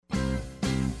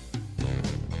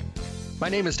My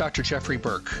name is Dr. Jeffrey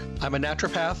Burke. I'm a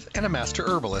naturopath and a master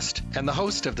herbalist and the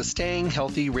host of the Staying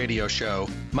Healthy radio show.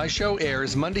 My show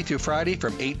airs Monday through Friday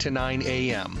from 8 to 9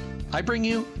 a.m. I bring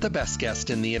you the best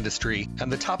guest in the industry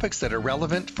and the topics that are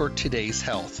relevant for today's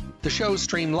health. The shows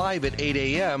stream live at 8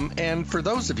 a.m. and for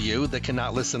those of you that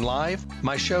cannot listen live,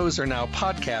 my shows are now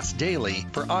podcast daily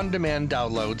for on-demand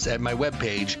downloads at my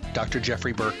webpage,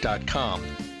 drjeffreyburke.com.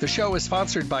 The show is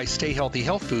sponsored by Stay Healthy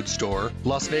Health Food Store,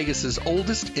 Las Vegas's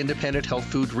oldest independent health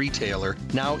food retailer,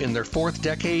 now in their fourth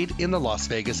decade in the Las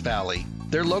Vegas Valley.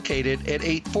 They're located at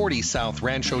 840 South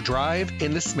Rancho Drive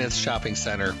in the Smith Shopping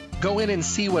Center. Go in and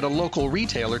see what a local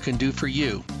retailer can do for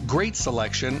you. Great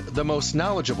selection, the most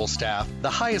knowledgeable staff, the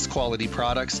highest quality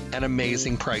products, and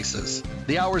amazing prices.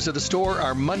 The hours of the store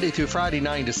are Monday through Friday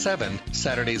 9 to 7,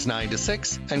 Saturdays 9 to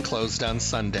 6, and closed on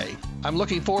Sunday. I'm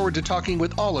looking forward to talking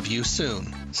with all of you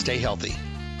soon. Stay healthy.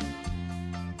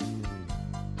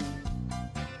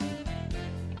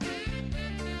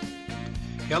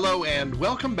 Hello and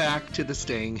welcome back to the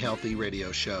Staying Healthy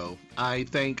radio show. I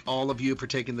thank all of you for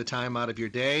taking the time out of your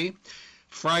day.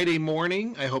 Friday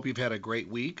morning, I hope you've had a great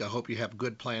week. I hope you have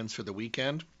good plans for the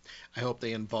weekend. I hope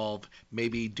they involve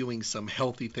maybe doing some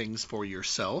healthy things for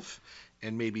yourself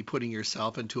and maybe putting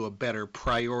yourself into a better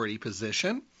priority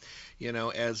position. You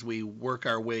know, as we work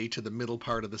our way to the middle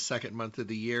part of the second month of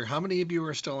the year, how many of you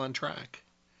are still on track?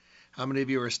 How many of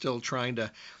you are still trying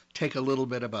to take a little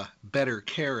bit of a better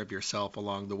care of yourself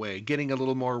along the way, getting a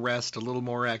little more rest, a little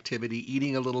more activity,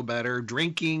 eating a little better,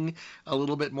 drinking a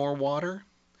little bit more water?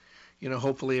 You know,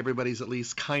 hopefully everybody's at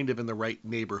least kind of in the right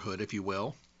neighborhood, if you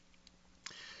will,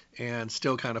 and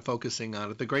still kind of focusing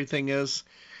on it. The great thing is,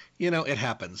 you know, it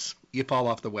happens. You fall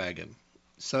off the wagon.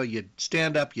 So you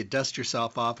stand up, you dust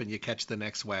yourself off, and you catch the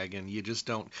next wagon. You just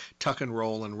don't tuck and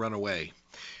roll and run away.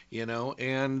 You know,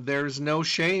 and there's no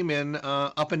shame in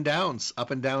up and downs.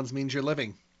 Up and downs means you're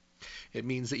living. It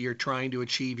means that you're trying to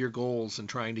achieve your goals and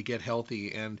trying to get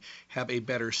healthy and have a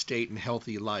better state and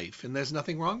healthy life. And there's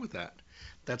nothing wrong with that.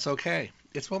 That's okay.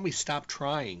 It's when we stop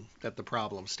trying that the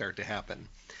problems start to happen.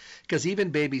 Because even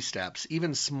baby steps,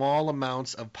 even small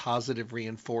amounts of positive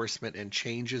reinforcement and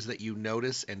changes that you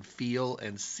notice and feel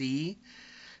and see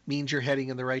means you're heading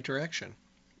in the right direction.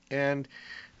 And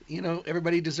you know,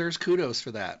 everybody deserves kudos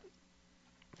for that,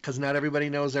 because not everybody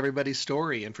knows everybody's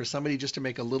story. And for somebody just to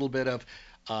make a little bit of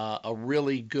a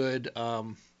really good,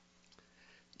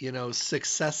 you know,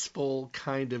 successful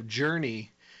kind of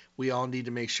journey, we all need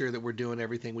to make sure that we're doing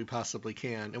everything we possibly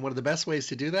can. And one of the best ways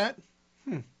to do that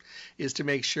is to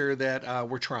make sure that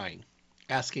we're trying,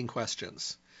 asking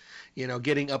questions, you know,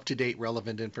 getting up-to-date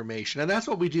relevant information. And that's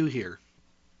what we do here.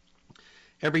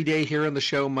 Every day here on the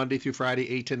show, Monday through Friday,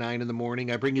 8 to 9 in the morning,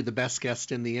 I bring you the best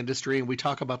guests in the industry, and we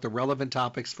talk about the relevant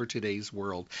topics for today's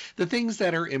world, the things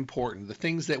that are important, the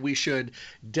things that we should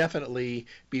definitely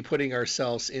be putting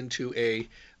ourselves into a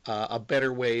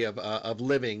better way of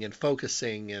living and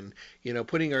focusing and, you know,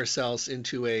 putting ourselves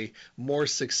into a more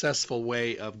successful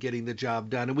way of getting the job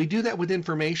done. And we do that with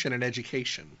information and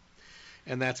education.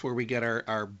 And that's where we get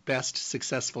our best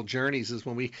successful journeys, is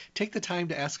when we take the time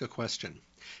to ask a question.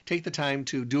 Take the time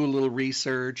to do a little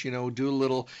research, you know, do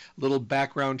a little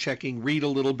background checking, read a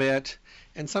little bit.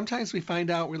 And sometimes we find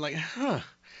out, we're like,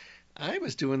 I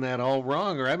was doing that all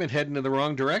wrong, or I've been heading in the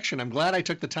wrong direction. I'm glad I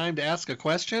took the time to ask a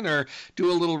question or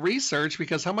do a little research,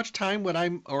 because how much time would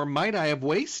I or might I have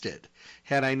wasted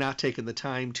had I not taken the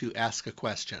time to ask a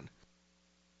question?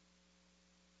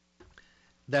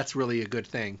 That's really a good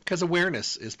thing, because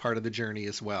awareness is part of the journey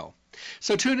as well.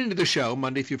 So tune into the show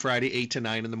Monday through Friday, 8 to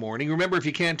 9 in the morning. Remember, if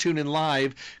you can't tune in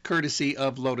live, courtesy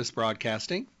of Lotus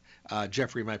Broadcasting,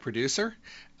 Jeffrey, my producer,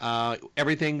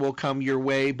 everything will come your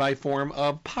way by form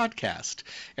of podcast.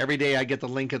 Every day I get the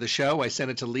link of the show. I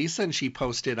send it to Lisa, and she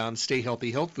posted on Stay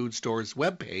Healthy Health Food Store's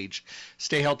webpage,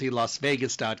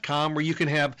 stayhealthylasvegas.com, where you can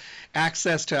have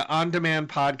access to on-demand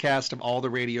podcast of all the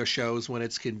radio shows when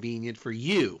it's convenient for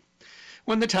you.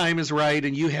 When the time is right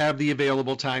and you have the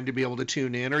available time to be able to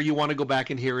tune in, or you want to go back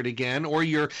and hear it again, or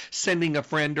you're sending a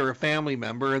friend or a family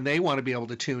member and they want to be able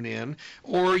to tune in,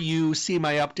 or you see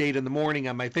my update in the morning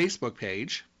on my Facebook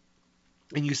page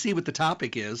and you see what the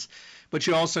topic is, but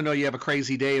you also know you have a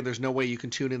crazy day and there's no way you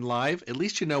can tune in live, at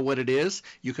least you know what it is.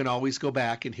 You can always go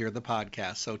back and hear the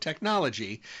podcast. So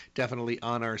technology definitely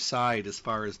on our side as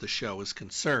far as the show is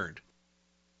concerned.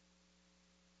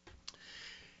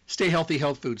 Stay Healthy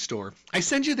Health Food Store. I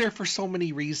send you there for so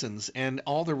many reasons, and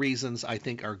all the reasons I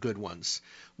think are good ones.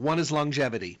 One is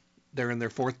longevity. They're in their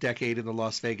fourth decade in the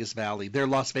Las Vegas Valley. They're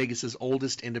Las Vegas's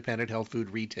oldest independent health food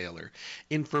retailer.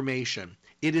 Information.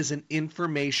 It is an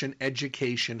information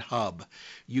education hub.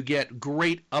 You get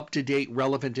great up-to-date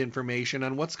relevant information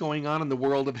on what's going on in the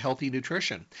world of healthy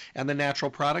nutrition and the natural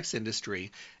products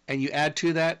industry. And you add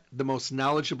to that the most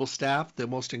knowledgeable staff, the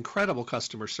most incredible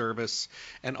customer service,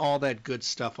 and all that good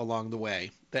stuff along the way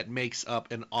that makes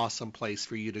up an awesome place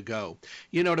for you to go.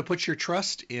 You know, to put your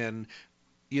trust in,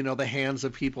 you know, the hands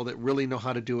of people that really know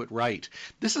how to do it right.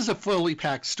 This is a fully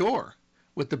packed store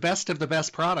with the best of the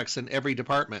best products in every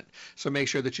department. So make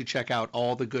sure that you check out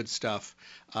all the good stuff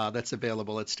that's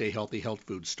available at Stay Healthy Health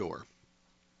Food Store.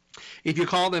 If you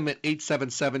call them at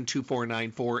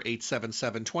 877-2494,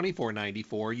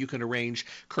 877-2494, you can arrange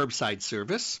curbside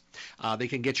service. They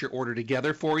can get your order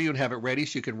together for you and have it ready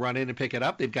so you can run in and pick it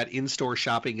up. They've got in-store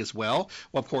shopping as well,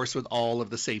 of course, with all of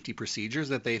the safety procedures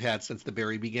that they've had since the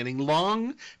very beginning.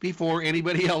 Long before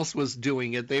anybody else was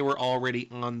doing it, they were already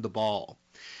on the ball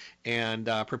and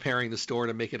preparing the store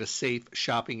to make it a safe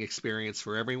shopping experience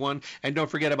for everyone. And don't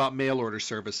forget about mail order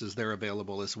services. They're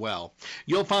available as well.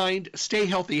 You'll find Stay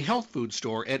Healthy Health Food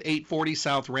Store at 840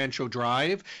 South Rancho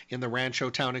Drive in the Rancho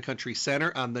Town and Country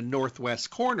Center on the northwest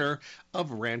corner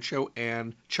of Rancho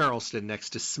and Charleston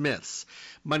next to Smith's.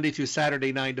 Monday through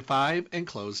Saturday, 9 to 5, and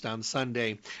closed on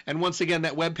Sunday. And once again,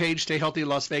 that webpage,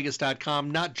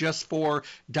 stayhealthylasvegas.com, not just for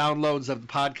downloads of the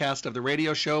podcast of the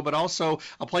radio show, but also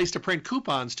a place to print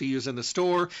coupons to use in the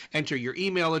store, enter your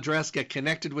email address, get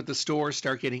connected with the store,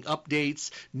 start getting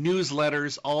updates,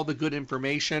 newsletters, all the good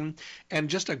information, and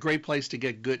just a great place to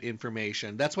get good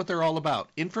information. That's what they're all about,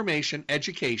 information,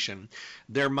 education.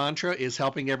 Their mantra is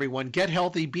helping everyone get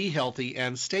healthy, be healthy,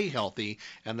 and stay healthy,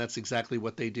 and that's exactly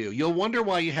what they do. You'll wonder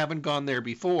why you haven't gone there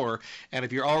before, and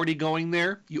if you're already going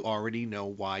there, you already know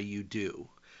why you do.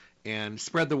 And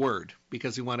spread the word,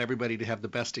 because we want everybody to have the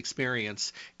best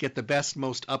experience, get the best,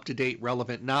 most up-to-date,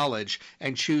 relevant knowledge,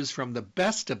 and choose from the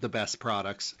best of the best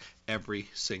products every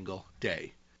single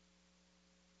day.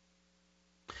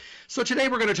 So today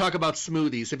we're going to talk about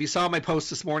smoothies. If you saw my post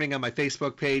this morning on my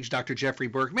Facebook page, Dr. Jeffrey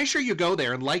Burke, make sure you go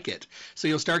there and like it. So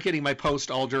you'll start getting my post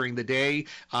all during the day.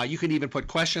 You can even put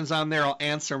questions on there. I'll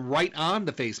answer them right on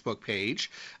the Facebook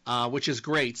page, which is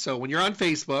great. So when you're on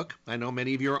Facebook, I know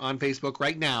many of you are on Facebook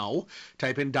right now,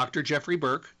 type in Dr. Jeffrey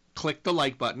Burke. Click the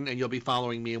like button and you'll be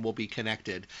following me and we'll be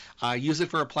connected. Use it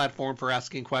for a platform for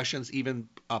asking questions, even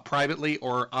privately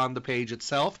or on the page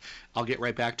itself. I'll get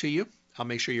right back to you. I'll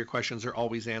make sure your questions are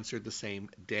always answered the same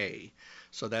day.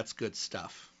 So that's good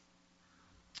stuff.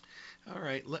 All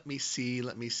right, let me see.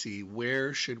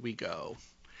 Where should we go?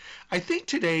 I think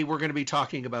today we're going to be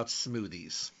talking about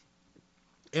smoothies.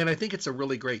 And I think it's a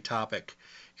really great topic.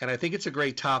 And I think it's a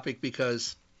great topic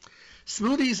because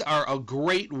smoothies are a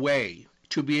great way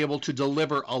to be able to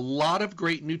deliver a lot of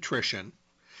great nutrition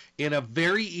in a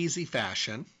very easy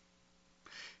fashion.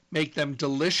 Make them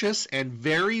delicious and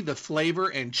vary the flavor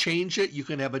and change it. You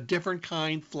can have a different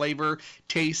kind, flavor,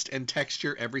 taste, and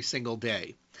texture every single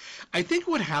day. I think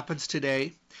what happens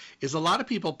today is a lot of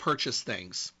people purchase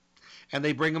things and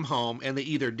they bring them home and they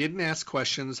either didn't ask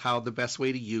questions how the best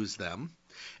way to use them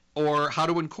or how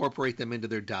to incorporate them into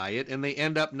their diet, and they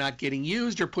end up not getting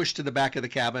used or pushed to the back of the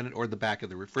cabinet or the back of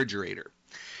the refrigerator.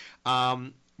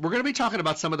 We're going to be talking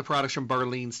about some of the products from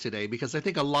Barleans today because I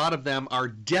think a lot of them are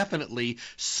definitely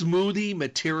smoothie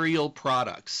material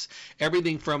products.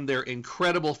 Everything from their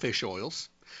incredible fish oils,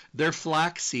 their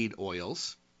flaxseed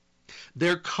oils,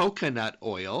 their coconut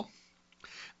oil,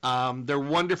 their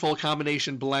wonderful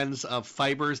combination blends of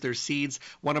fibers, their seeds.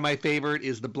 One of my favorite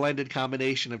is the blended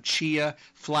combination of chia,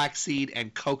 flaxseed,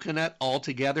 and coconut all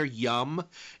together. Yum.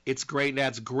 It's great. It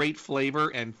adds great flavor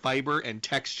and fiber and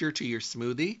texture to your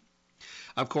smoothie.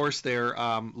 Of course, their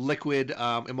liquid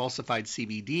emulsified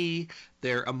CBD,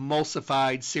 their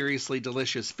emulsified, seriously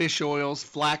delicious fish oils,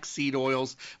 flaxseed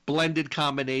oils, blended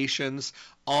combinations,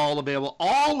 all available.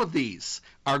 All of these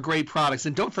are great products.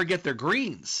 And don't forget their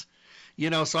greens. You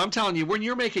know, so I'm telling you, when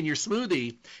you're making your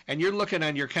smoothie and you're looking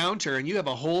on your counter and you have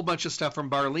a whole bunch of stuff from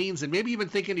Barleans and maybe even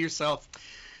thinking to yourself,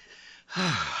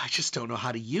 I just don't know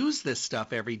how to use this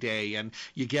stuff every day. And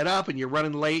you get up and you're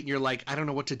running late and you're like, I don't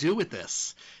know what to do with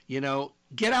this. You know,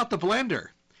 get out the blender.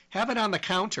 Have it on the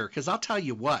counter, because I'll tell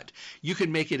you what, you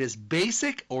can make it as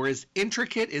basic or as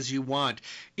intricate as you want.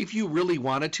 If you really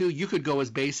wanted to, you could go as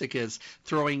basic as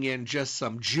throwing in just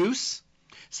some juice,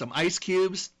 some ice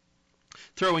cubes,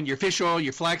 throw in your fish oil,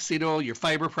 your flaxseed oil, your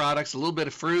fiber products, a little bit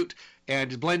of fruit,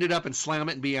 and blend it up and slam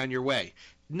it and be on your way.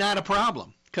 Not a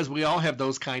problem, because we all have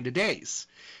those kind of days.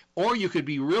 Or you could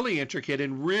be really intricate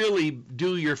and really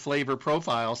do your flavor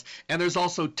profiles. And there's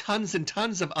also tons and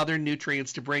tons of other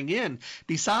nutrients to bring in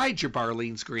besides your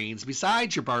Barlean's greens,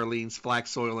 besides your Barlean's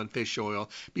flax oil and fish oil,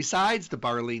 besides the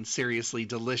Barlean's seriously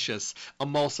delicious,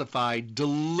 emulsified,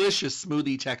 delicious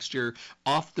smoothie texture,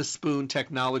 off the spoon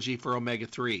technology for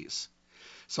omega-3s.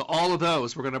 So all of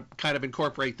those, we're going to kind of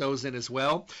incorporate those in as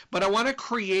well. But I want to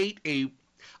create a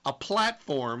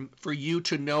platform for you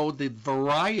to know the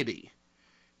variety,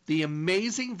 the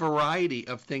amazing variety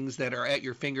of things that are at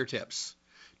your fingertips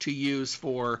to use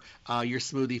for your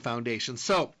smoothie foundation.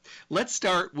 So let's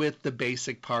start with the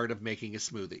basic part of making a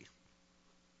smoothie,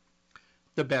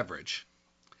 the beverage.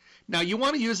 Now you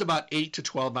want to use about 8 to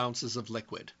 12 ounces of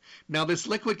liquid. Now this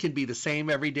liquid can be the same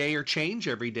every day or change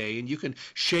every day, and you can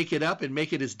shake it up and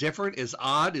make it as different, as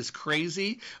odd, as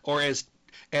crazy, or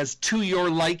as to your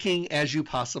liking as you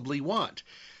possibly want.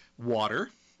 Water,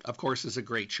 of course, is a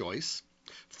great choice.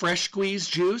 Fresh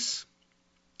squeezed juice,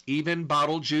 even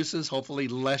bottled juices, hopefully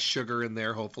less sugar in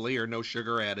there, hopefully, or no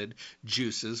sugar added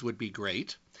juices would be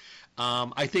great.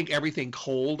 I think everything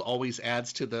cold always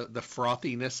adds to the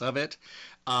frothiness of it.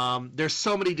 There's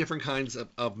so many different kinds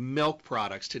of milk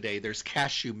products today. There's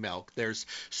cashew milk, there's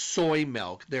soy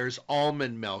milk, there's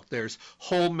almond milk, there's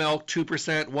whole milk,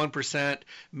 2%, 1%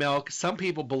 milk. Some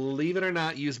people, believe it or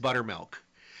not, use buttermilk.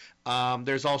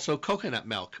 There's also coconut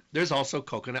milk. There's also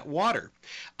coconut water.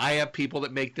 I have people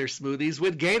that make their smoothies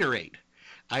with Gatorade.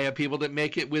 I have people that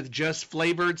make it with just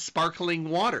flavored sparkling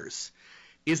waters.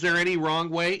 Is there any wrong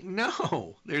way?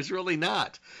 No, there's really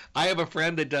not. I have a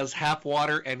friend that does half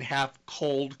water and half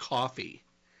cold coffee.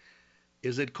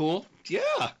 Is it cool?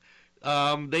 Yeah.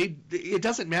 It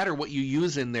doesn't matter what you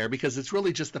use in there because it's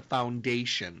really just the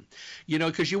foundation. You know,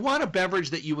 because you want a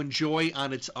beverage that you enjoy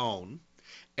on its own.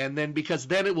 And then because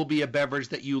then it will be a beverage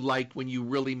that you like when you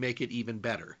really make it even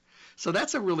better. So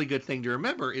that's a really good thing to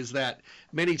remember, is that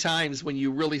many times when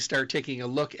you really start taking a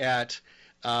look at,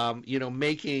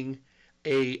 making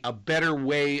a better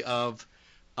way of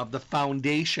the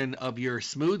foundation of your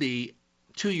smoothie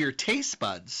to your taste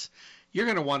buds, you're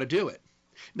going to want to do it.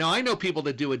 Now, I know people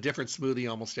that do a different smoothie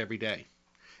almost every day,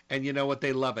 and you know what?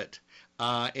 They love it.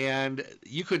 And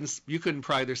you couldn't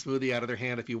pry their smoothie out of their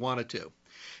hand if you wanted to.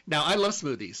 Now, I love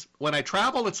smoothies. When I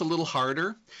travel, it's a little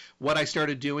harder. What I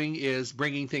started doing is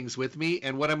bringing things with me,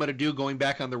 and what I'm going to do going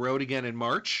back on the road again in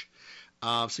March,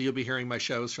 so you'll be hearing my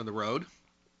shows from the road,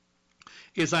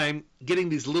 is I'm getting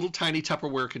these little tiny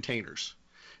Tupperware containers.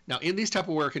 Now, in these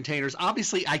Tupperware containers,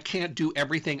 obviously I can't do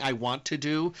everything I want to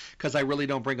do because I really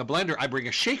don't bring a blender. I bring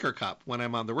a shaker cup when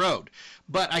I'm on the road.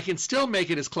 But I can still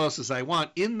make it as close as I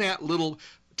want in that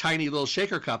tiny little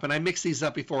shaker cup. And I mix these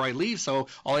up before I leave, so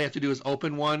all I have to do is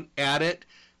open one, add it,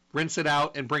 rinse it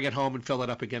out, and bring it home and fill it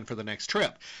up again for the next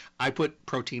trip. I put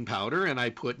protein powder, and I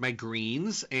put my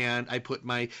greens, and I put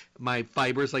my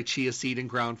fibers like chia seed and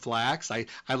ground flax. I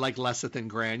like lecithin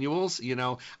granules.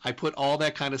 I put all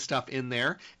that kind of stuff in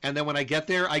there. And then when I get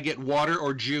there, I get water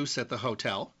or juice at the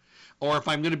hotel. Or if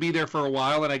I'm going to be there for a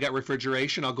while and I got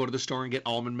refrigeration, I'll go to the store and get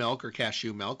almond milk or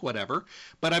cashew milk, whatever.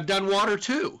 But I've done water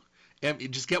too.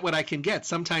 And just get what I can get.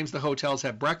 Sometimes the hotels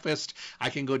have breakfast. I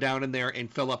can go down in there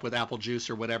and fill up with apple juice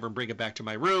or whatever and bring it back to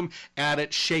my room, add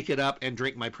it, shake it up, and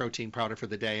drink my protein powder for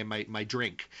the day and my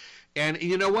drink. And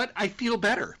you know what? I feel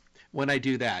better when I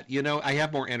do that. I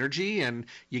have more energy, and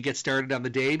you get started on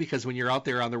the day because when you're out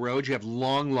there on the road, you have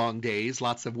long, long days,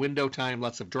 lots of window time,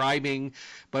 lots of driving,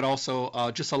 but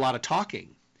also just a lot of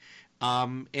talking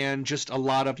and just a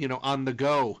lot of, on the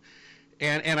go.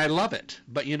 And I love it.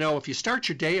 But, if you start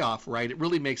your day off right, it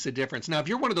really makes a difference. Now, if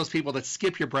you're one of those people that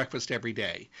skip your breakfast every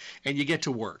day and you get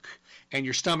to work and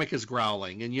your stomach is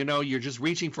growling and, you're just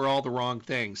reaching for all the wrong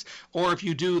things, or if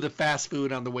you do the fast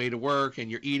food on the way to work and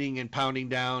you're eating and pounding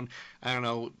down,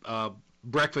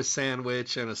 breakfast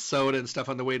sandwich and a soda and stuff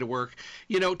on the way to work,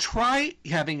 try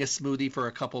having a smoothie for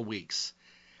a couple weeks.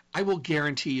 I will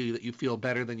guarantee you that you feel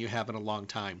better than you have in a long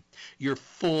time. You're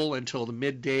full until the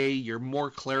midday. You're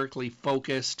more clerically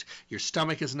focused. Your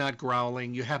stomach is not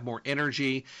growling. You have more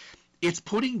energy. It's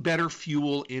putting better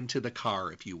fuel into the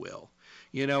car, if you will.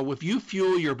 If you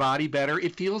fuel your body better,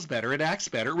 it feels better, it acts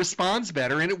better, it responds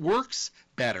better, and it works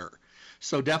better.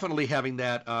 So definitely having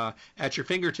that at your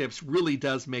fingertips really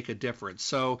does make a difference.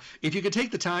 So if you can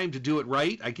take the time to do it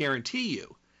right, I guarantee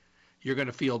you're going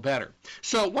to feel better.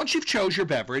 So once you've chose your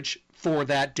beverage for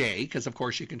that day, because of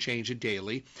course you can change it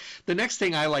daily, the next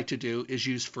thing I like to do is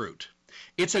use fruit.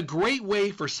 It's a great way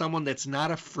for someone that's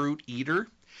not a fruit eater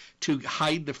to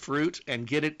hide the fruit and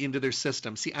get it into their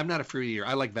system. See, I'm not a fruit eater.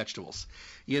 I like vegetables,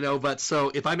 but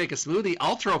so if I make a smoothie,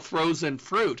 I'll throw frozen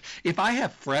fruit. If I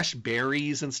have fresh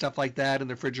berries and stuff like that in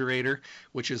the refrigerator,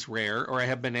 which is rare, or I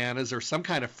have bananas or some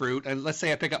kind of fruit, and let's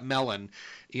say I pick up melon,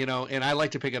 and I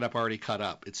like to pick it up already cut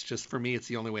up. It's just, for me, it's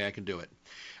the only way I can do it.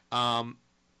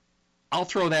 I'll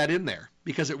throw that in there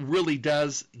because it really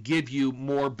does give you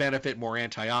more benefit, more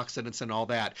antioxidants and all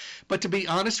that. But to be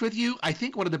honest with you, I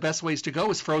think one of the best ways to go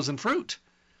is frozen fruit.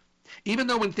 Even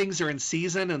though when things are in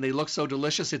season and they look so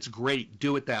delicious, it's great.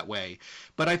 Do it that way.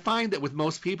 But I find that with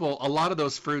most people, a lot of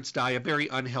those fruits die a very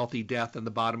unhealthy death in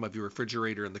the bottom of your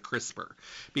refrigerator in the crisper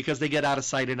because they get out of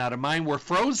sight and out of mind, where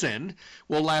frozen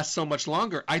will last so much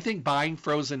longer. I think buying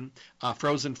frozen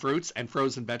fruits and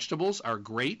frozen vegetables are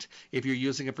great if you're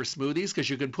using it for smoothies, because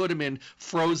you can put them in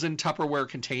frozen Tupperware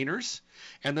containers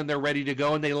and then they're ready to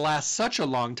go, and they last such a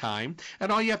long time.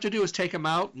 And all you have to do is take them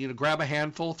out, grab a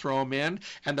handful, throw them in,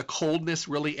 and the coldness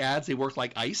really adds. They work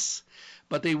like ice,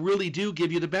 but they really do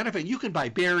give you the benefit. You can buy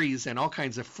berries and all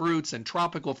kinds of fruits and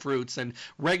tropical fruits and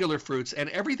regular fruits, and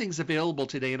everything's available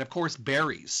today. And of course,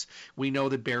 berries. We know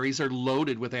that berries are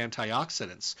loaded with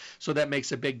antioxidants, so that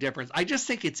makes a big difference. I just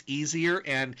think it's easier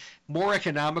and more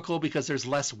economical because there's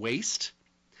less waste.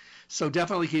 So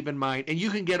definitely keep in mind, and you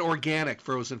can get organic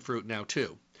frozen fruit now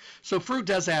too. So fruit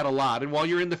does add a lot, and while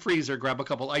you're in the freezer, grab a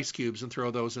couple ice cubes and throw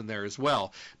those in there as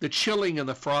well. The chilling and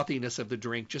the frothiness of the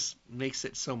drink just makes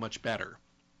it so much better.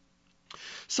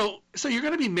 So you're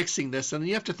going to be mixing this, and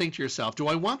you have to think to yourself, do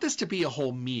I want this to be a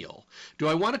whole meal? Do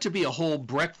I want it to be a whole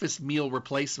breakfast meal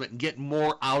replacement and get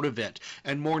more out of it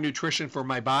and more nutrition for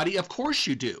my body? Of course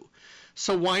you do.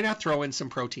 So why not throw in some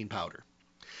protein powder?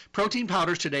 Protein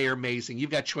powders today are amazing. You've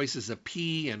got choices of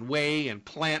pea and whey and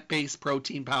plant-based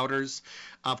protein powders.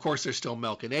 Of course, there's still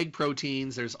milk and egg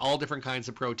proteins. There's all different kinds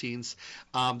of proteins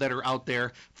that are out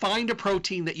there. Find a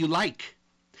protein that you like.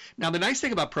 Now, the nice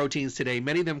thing about proteins today,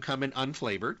 many of them come in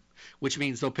unflavored, which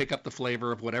means they'll pick up the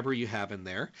flavor of whatever you have in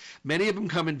there. Many of them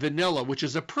come in vanilla, which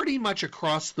is a pretty much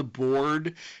across the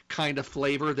board kind of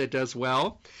flavor that does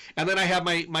well. And then I have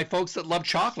my folks that love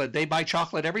chocolate. They buy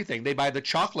chocolate everything. They buy the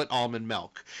chocolate almond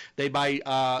milk. They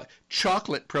buy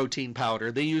chocolate protein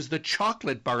powder. They use the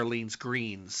chocolate Barleans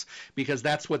Greens because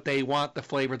that's what they want, the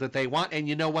flavor that they want. And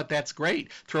you know what? That's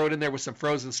great. Throw it in there with some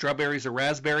frozen strawberries or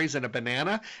raspberries and a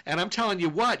banana. And I'm telling you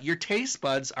what, your taste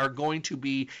buds are going to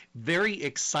be very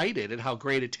excited at how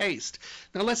great it tastes.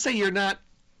 Now, let's say you're not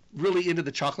really into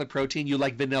the chocolate protein, you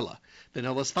like vanilla.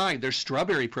 Vanilla's fine. There's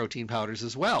strawberry protein powders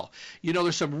as well.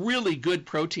 There's some really good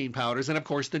protein powders, and of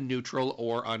course the neutral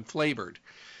or unflavored.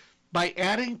 By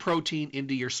adding protein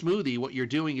into your smoothie, what you're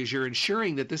doing is you're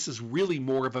ensuring that this is really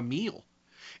more of a meal.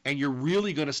 And you're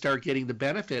really going to start getting the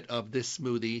benefit of this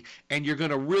smoothie, and you're going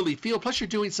to really feel, plus you're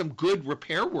doing some good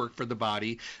repair work for the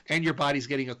body, and your body's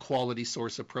getting a quality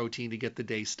source of protein to get the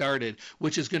day started,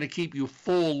 which is going to keep you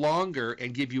full longer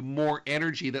and give you more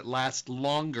energy that lasts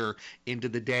longer into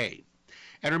the day.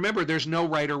 And remember, there's no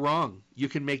right or wrong. You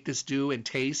can make this do and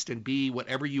taste and be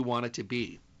whatever you want it to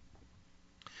be.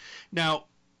 Now,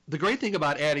 the great thing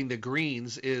about adding the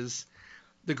greens is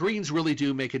the greens really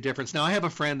do make a difference. Now, I have a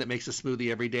friend that makes a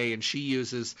smoothie every day, and she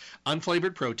uses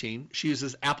unflavored protein. She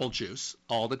uses apple juice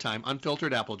all the time,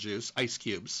 unfiltered apple juice, ice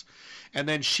cubes. And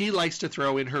then she likes to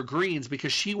throw in her greens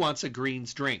because she wants a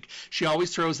greens drink. She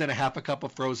always throws in a half a cup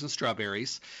of frozen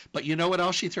strawberries. But you know what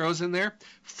else she throws in there?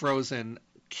 Frozen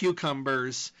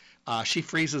cucumbers. She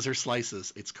freezes her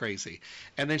slices. It's crazy.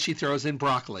 And then she throws in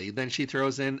broccoli. Then she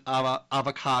throws in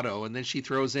avocado. And then she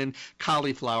throws in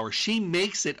cauliflower. She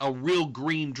makes it a real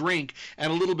green drink,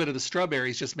 and a little bit of the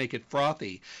strawberries just make it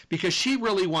frothy because she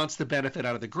really wants the benefit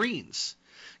out of the greens.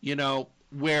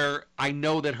 Where I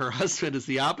know that her husband is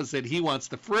the opposite. He wants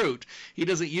the fruit. He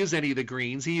doesn't use any of the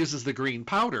greens. He uses the green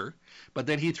powder, but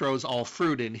then he throws all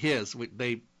fruit in his.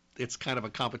 It's kind of a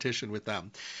competition with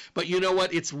them. But you know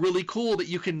what? It's really cool that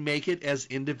you can make it as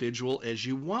individual as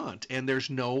you want, and there's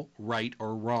no right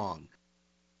or wrong.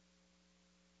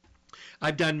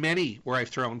 I've done many where I've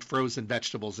thrown frozen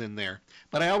vegetables in there,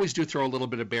 but I always do throw a little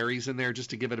bit of berries in there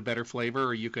just to give it a better flavor,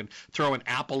 or you can throw an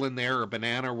apple in there or a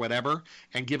banana or whatever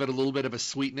and give it a little bit of a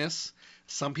sweetness.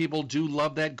 Some people do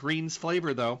love that greens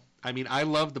flavor, though. I mean, I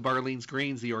love the Barleans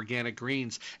Greens, the organic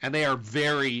greens, and they are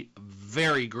very,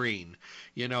 very green.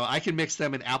 I can mix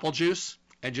them in apple juice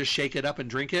and just shake it up and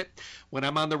drink it. When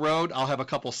I'm on the road, I'll have a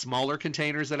couple smaller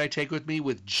containers that I take with me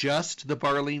with just the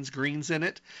Barleans Greens in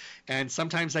it. And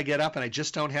sometimes I get up and I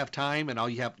just don't have time, and I'll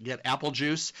get apple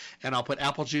juice, and I'll put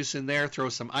apple juice in there, throw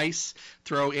some ice,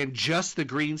 throw in just the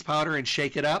greens powder and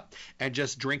shake it up and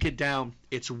just drink it down.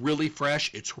 It's really fresh.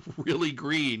 It's really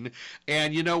green.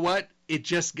 And you know what?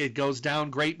 It goes down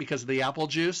great because of the apple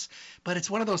juice. But it's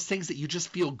one of those things that you just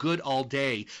feel good all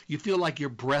day. You feel like your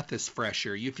breath is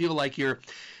fresher. You feel like you're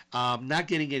not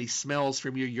getting any smells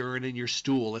from your urine and your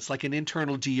stool. It's like an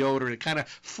internal deodorant. It kind of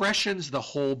freshens the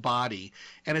whole body.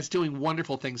 And it's doing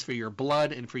wonderful things for your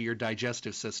blood and for your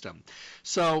digestive system.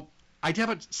 So I have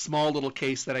a small little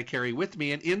case that I carry with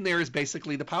me. And in there is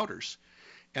basically the powders.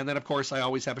 And then, of course, I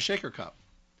always have a shaker cup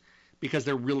because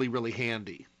they're really, really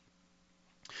handy.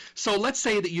 So let's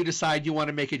say that you decide you want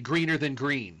to make it greener than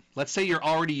green. Let's say you're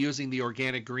already using the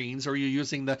organic greens, or you're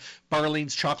using the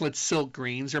Barlean's chocolate silk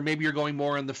greens, or maybe you're going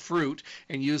more on the fruit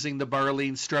and using the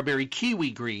Barlean's strawberry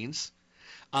kiwi greens,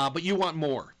 but you want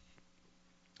more.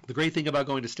 The great thing about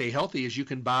going to Stay Healthy is you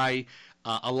can buy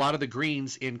a lot of the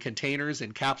greens in containers,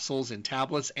 in capsules, in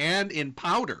tablets, and in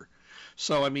powder.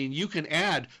 So, I mean, you can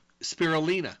add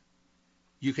spirulina,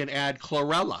 you can add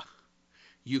chlorella,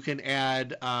 you can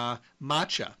add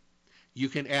matcha, you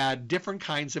can add different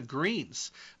kinds of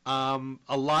greens. A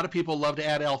lot of people love to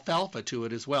add alfalfa to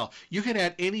it as well. You can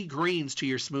add any greens to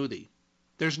your smoothie.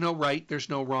 There's no right, there's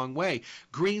no wrong way.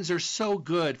 Greens are so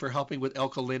good for helping with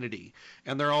alkalinity,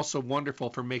 and they're also wonderful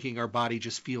for making our body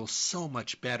just feel so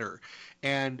much better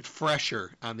and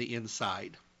fresher on the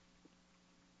inside.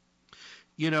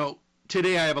 You know,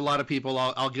 today I have a lot of people,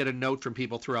 I'll get a note from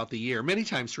people throughout the year, many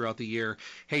times throughout the year.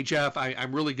 Hey, Jeff,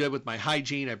 I'm really good with my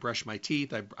hygiene. I brush my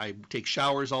teeth. I take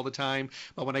showers all the time.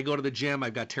 But when I go to the gym,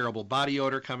 I've got terrible body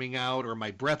odor coming out, or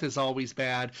my breath is always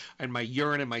bad, and my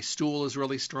urine and my stool is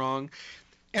really strong.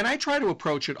 And I try to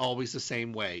approach it always the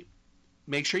same way.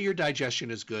 Make sure your digestion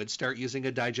is good. Start using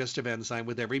a digestive enzyme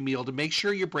with every meal to make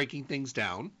sure you're breaking things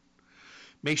down.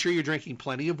 Make sure you're drinking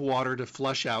plenty of water to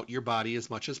flush out your body as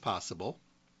much as possible.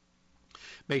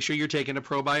 Make sure you're taking a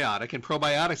probiotic, and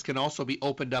probiotics can also be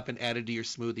opened up and added to your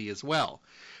smoothie as well.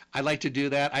 I like to do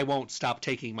that. I won't stop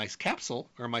taking my capsule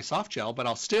or my soft gel, but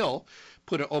I'll still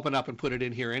open up and put it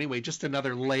in here anyway. Just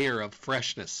another layer of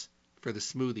freshness for the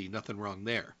smoothie. Nothing wrong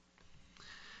there.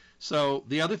 So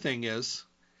the other thing is,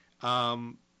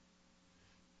 all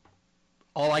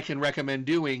I can recommend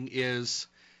doing is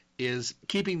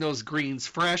keeping those greens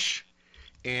fresh,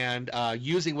 and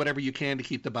using whatever you can to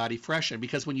keep the body freshened,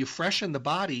 because when you freshen the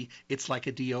body, it's like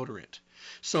a deodorant.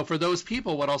 So for those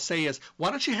people, what I'll say is,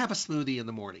 why don't you have a smoothie in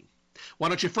the morning? Why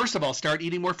don't you, first of all, start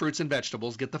eating more fruits and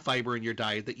vegetables, get the fiber in your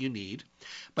diet that you need,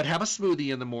 but have a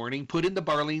smoothie in the morning, put in the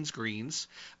Barlean's greens,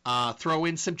 throw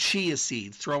in some chia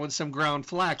seeds, throw in some ground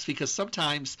flax, because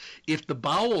sometimes if the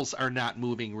bowels are not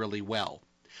moving really well,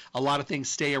 a lot of things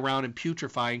stay around and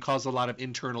putrefy and cause a lot of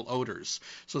internal odors.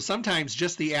 So sometimes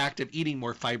just the act of eating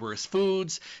more fibrous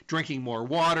foods, drinking more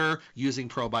water, using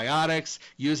probiotics,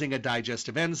 using a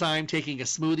digestive enzyme, taking a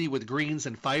smoothie with greens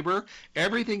and fiber,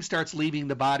 everything starts leaving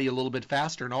the body a little bit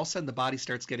faster, and all of a sudden the body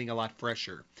starts getting a lot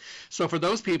fresher. So for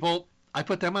those people, I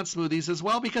put them on smoothies as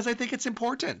well because I think it's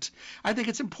important. I think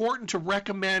it's important to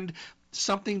recommend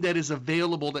something that is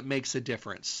available that makes a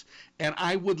difference. And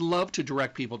I would love to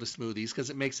direct people to smoothies because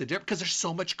it makes a difference, because there's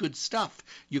so much good stuff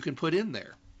you can put in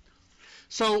there.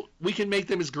 So we can make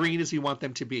them as green as you want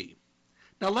them to be.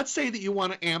 Now let's say that you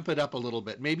want to amp it up a little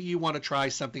bit. Maybe you want to try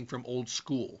something from old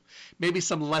school. Maybe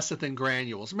some lecithin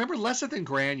granules. Remember, lecithin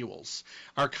granules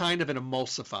are kind of an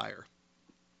emulsifier.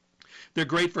 They're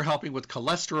great for helping with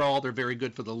cholesterol. They're very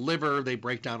good for the liver. They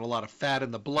break down a lot of fat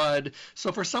in the blood.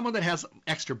 So for someone that has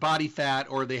extra body fat,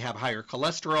 or they have higher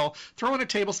cholesterol, throwing a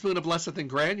tablespoon of lecithin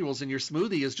granules in your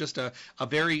smoothie is just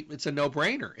it's a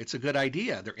no-brainer. It's a good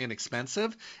idea. They're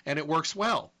inexpensive and it works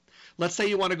well. Let's say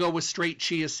you want to go with straight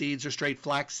chia seeds or straight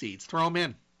flax seeds. Throw them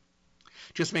in.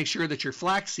 Just make sure that your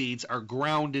flax seeds are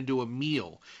ground into a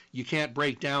meal. You can't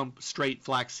break down straight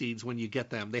flax seeds when you get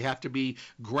them. They have to be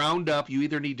ground up. You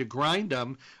either need to grind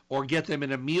them or get them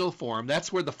in a meal form.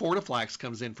 That's where the Fortiflax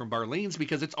comes in from Barlean's,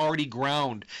 because it's already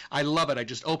ground. I love it. I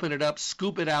just open it up,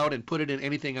 scoop it out, and put it in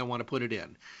anything I want to put it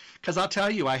in. Because I'll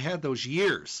tell you, I had those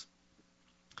years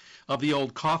of the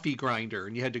old coffee grinder,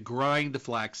 and you had to grind the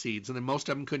flax seeds, and then most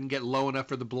of them couldn't get low enough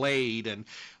for the blade, and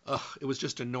it was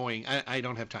just annoying. I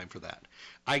don't have time for that.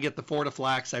 I get the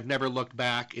Fortiflax. I've never looked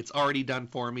back. It's already done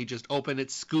for me. Just open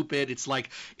it, scoop it. It's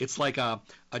like a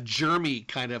germy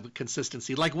kind of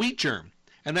consistency, like wheat germ.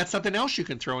 And that's something else you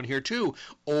can throw in here too.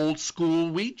 Old school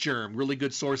wheat germ, really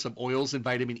good source of oils and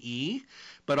vitamin E,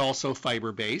 but also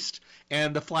fiber-based.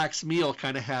 And the flax meal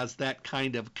kind of has that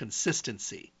kind of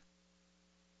consistency.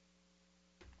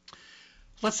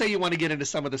 Let's say you want to get into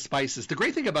some of the spices. The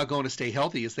great thing about going to Stay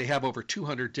Healthy is they have over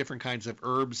 200 different kinds of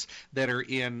herbs that are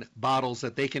in bottles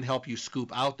that they can help you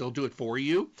scoop out. They'll do it for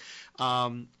you.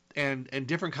 and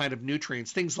different kind of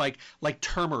nutrients, things like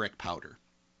turmeric powder,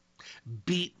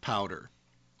 beet powder,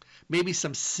 maybe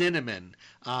some cinnamon,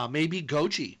 maybe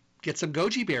goji. Get some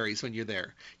goji berries when you're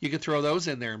there. You can throw those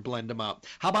in there and blend them up.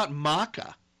 How about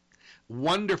maca?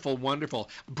 Wonderful, wonderful.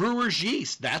 Brewer's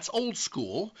yeast, that's old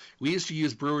school. We used to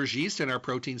use brewer's yeast in our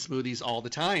protein smoothies all the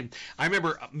time. I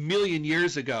remember a million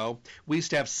years ago, we used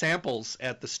to have samples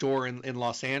at the store in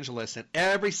Los Angeles, and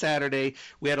every Saturday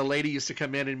we had a lady used to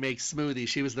come in and make smoothies.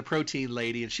 She was the protein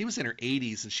lady, and she was in her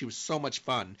 80s, and she was so much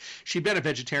fun. She'd been a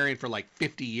vegetarian for like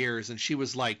 50 years, and she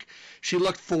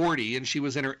looked 40, and she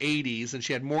was in her 80s, and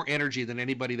she had more energy than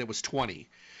anybody that was 20.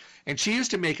 And she used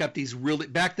to make up these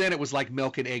back then it was like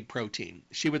milk and egg protein.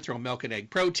 She would throw milk and egg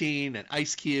protein and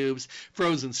ice cubes,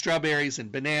 frozen strawberries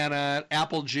and banana,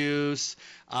 apple juice,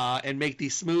 and make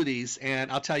these smoothies.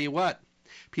 And I'll tell you what,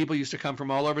 people used to come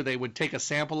from all over. They would take a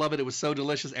sample of it. It was so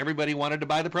delicious. Everybody wanted to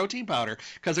buy the protein powder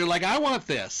because they're like, I want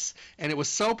this. And it was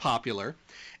so popular.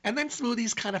 And then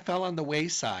smoothies kind of fell on the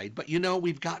wayside. But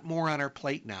we've got more on our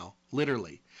plate now,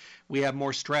 literally. We have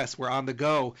more stress. We're on the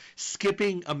go.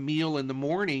 Skipping a meal in the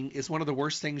morning is one of the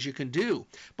worst things you can do.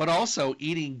 But also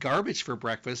eating garbage for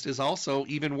breakfast is also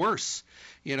even worse.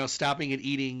 Stopping and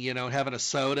eating, having a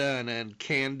soda and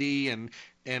candy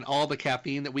and all the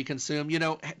caffeine that we consume.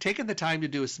 Taking the time to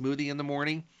do a smoothie in the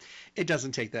morning, it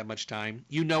doesn't take that much time.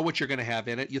 You know what you're going to have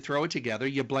in it. You throw it together.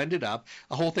 You blend it up.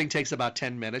 The whole thing takes about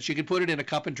 10 minutes. You can put it in a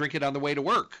cup and drink it on the way to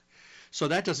work. So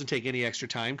that doesn't take any extra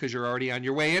time because you're already on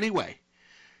your way anyway.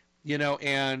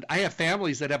 And I have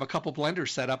families that have a couple blenders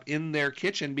set up in their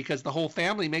kitchen because the whole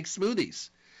family makes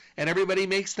smoothies and everybody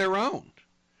makes their own,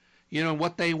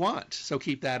 what they want. So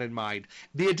keep that in mind.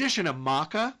 The addition of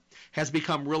maca has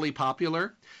become really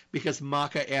popular because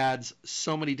maca adds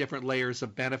so many different layers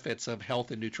of benefits of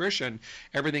health and nutrition,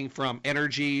 everything from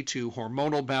energy to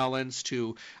hormonal balance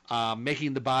to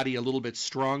making the body a little bit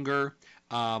stronger.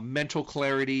 Mental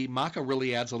clarity. Maca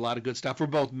really adds a lot of good stuff for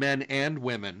both men and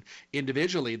women.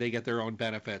 Individually, they get their own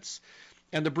benefits.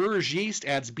 And the brewer's yeast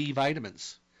adds B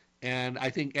vitamins. And I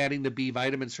think adding the B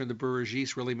vitamins from the brewer's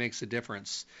yeast really makes a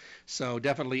difference. So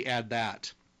definitely add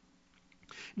that.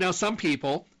 Now, some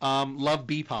people love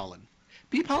bee pollen.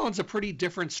 Bee pollen's a pretty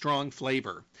different, strong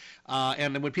flavor.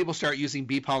 And then when people start using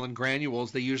bee pollen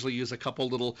granules, they usually use a couple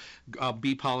little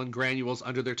bee pollen granules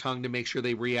under their tongue to make sure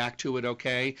they react to it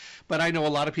okay. But I know a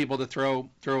lot of people that throw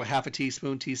a half a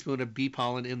teaspoon of bee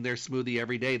pollen in their smoothie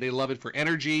every day. They love it for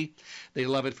energy. They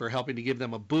love it for helping to give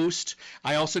them a boost.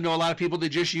 I also know a lot of people that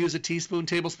just use a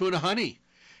tablespoon of honey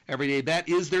every day. That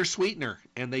is their sweetener,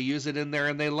 and they use it in there,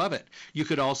 and they love it. You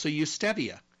could also use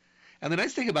stevia. And the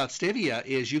nice thing about stevia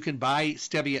is you can buy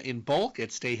stevia in bulk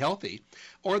at Stay Healthy,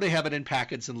 or they have it in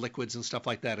packets and liquids and stuff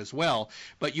like that as well.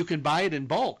 But you can buy it in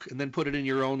bulk and then put it in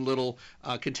your own little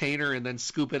container and then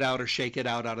scoop it out or shake it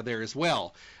out of there as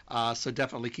well. So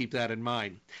definitely keep that in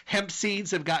mind. Hemp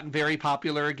seeds have gotten very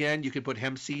popular again. You can put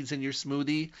hemp seeds in your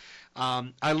smoothie.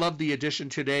 I love the addition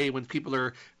today when people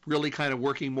are really kind of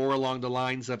working more along the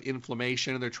lines of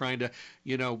inflammation and they're trying to,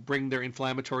 bring their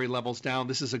inflammatory levels down.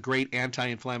 This is a great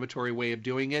anti-inflammatory way of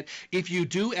doing it. If you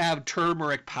do have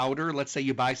turmeric powder, let's say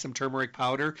you buy some turmeric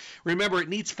powder, remember it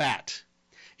needs fat.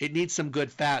 It needs some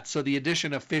good fat. So the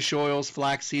addition of fish oils,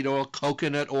 flaxseed oil,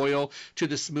 coconut oil to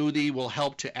the smoothie will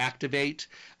help to activate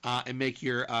and make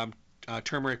your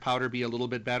turmeric powder be a little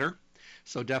bit better.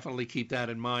 So definitely keep that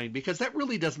in mind because that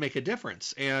really does make a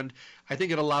difference. And I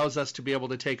think it allows us to be able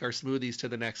to take our smoothies to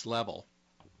the next level.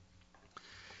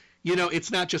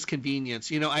 It's not just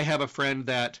convenience. I have a friend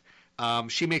that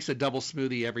she makes a double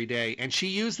smoothie every day. And she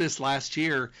used this last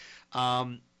year.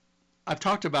 I've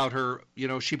talked about her.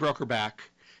 She broke her back.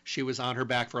 She was on her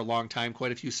back for a long time,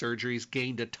 quite a few surgeries,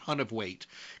 gained a ton of weight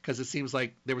because it seems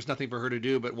like there was nothing for her to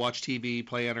do but watch TV,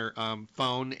 play on her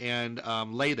phone, and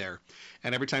lay there.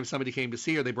 And every time somebody came to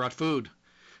see her, they brought food.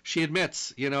 She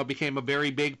admits, became a very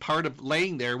big part of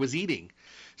laying there was eating.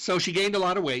 So she gained a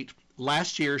lot of weight.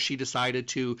 Last year, she decided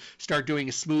to start doing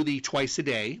a smoothie twice a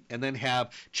day and then have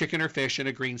chicken or fish and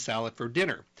a green salad for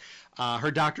dinner.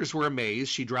 Her doctors were amazed.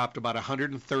 She dropped about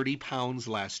 130 pounds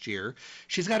last year.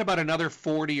 She's got about another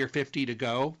 40 or 50 to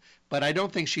go, but I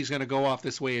don't think she's going to go off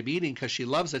this way of eating because she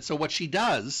loves it. So what she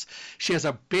does, she has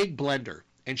a big blender,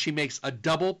 and she makes a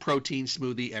double protein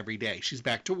smoothie every day. She's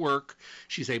back to work.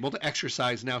 She's able to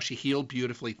exercise now. She healed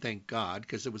beautifully, thank God,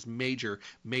 because it was major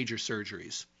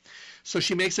surgeries. So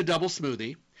she makes a double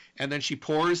smoothie. and then she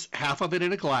pours half of it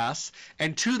in a glass,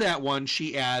 and to that one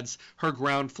she adds her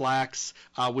ground flax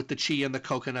with the chia and the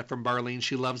coconut from Barlean.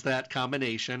 She loves that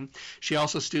combination. She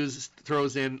also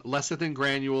throws in lecithin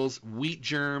granules, wheat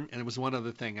germ, and it was one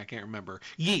other thing I can't remember,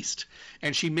 yeast,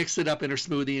 and she mixes it up in her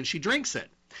smoothie and she drinks it.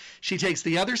 She takes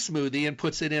the other smoothie and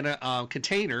puts it in a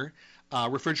container,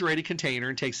 refrigerated container,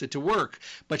 and takes it to work.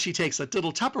 But she takes a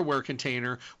little Tupperware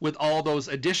container with all those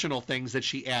additional things that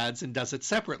she adds and does it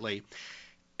separately.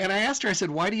 And I asked her, I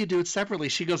said, why do you do it separately?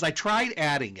 She goes, I tried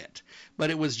adding it, but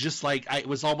it was just like, it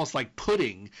was almost like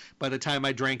pudding by the time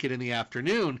I drank it in the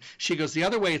afternoon. She goes, the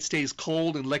other way it stays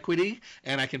cold and liquidy,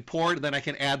 and I can pour it, and then I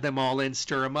can add them all in,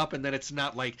 stir them up, and then it's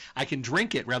not like I can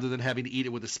drink it rather than having to eat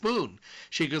it with a spoon.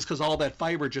 She goes, because all that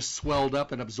fiber just swelled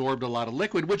up and absorbed a lot of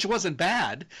liquid, which wasn't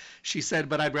bad. She said,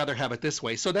 but I'd rather have it this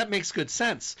way. So that makes good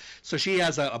sense. So she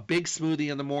has a big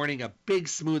smoothie in the morning, a big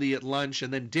smoothie at lunch,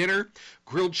 and then dinner,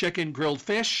 grilled chicken, grilled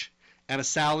fish, and a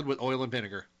salad with oil and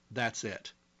vinegar. That's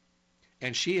it.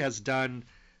 And she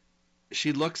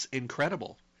looks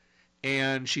incredible.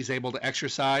 And she's able to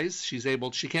exercise. She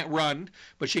can't run,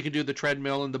 but she can do the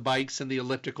treadmill and the bikes and the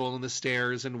elliptical and the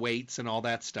stairs and weights and all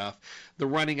that stuff. The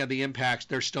running and the impacts,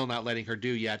 they're still not letting her do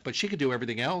yet, but she can do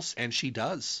everything else, and she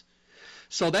does.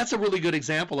 So that's a really good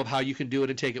example of how you can do it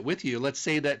and take it with you. Let's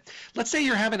say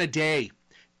you're having a day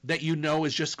that you know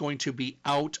is just going to be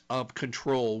out of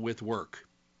control with work.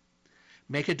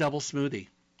 Make a double smoothie.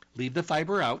 Leave the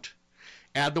fiber out.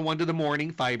 Add the one to the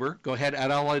morning fiber. Go ahead, add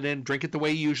all it in. Drink it the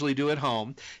way you usually do at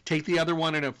home. Take the other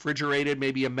one in a refrigerated,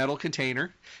 maybe a metal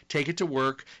container. Take it to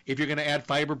work. If you're going to add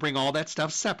fiber, bring all that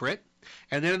stuff separate.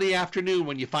 And then in the afternoon,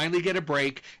 when you finally get a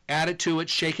break, add it to it,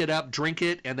 shake it up, drink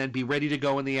it, and then be ready to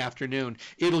go in the afternoon.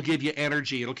 It'll give you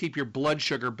energy. It'll keep your blood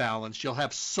sugar balanced. You'll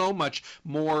have so much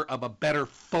more of a better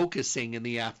focusing in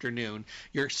the afternoon.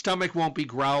 Your stomach won't be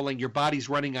growling. Your body's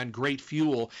running on great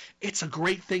fuel. It's a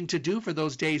great thing to do for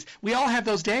those days. We all have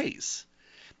those days.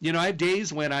 You know, I have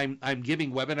days when I'm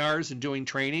giving webinars and doing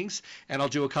trainings, and I'll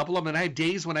do a couple of them, and I have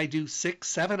days when I do 6,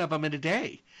 7 of them in a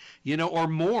day, you know, or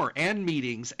more, and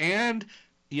meetings, and,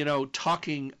 you know,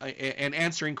 talking and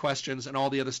answering questions and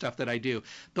all the other stuff that I do.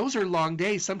 Those are long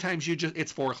days. Sometimes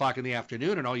it's 4 o'clock in the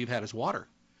afternoon, and all you've had is water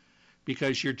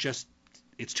because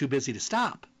it's too busy to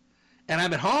stop. And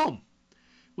I'm at home,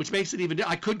 which makes it even,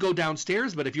 I could go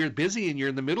downstairs, but if you're busy and you're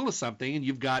in the middle of something and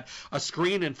you've got a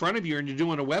screen in front of you and you're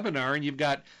doing a webinar and you've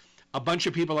got a bunch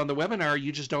of people on the webinar,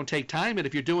 you just don't take time. And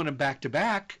if you're doing them back to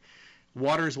back,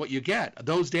 water is what you get.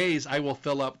 Those days I will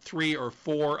fill up 3 or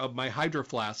 4 of my hydro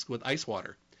flasks with ice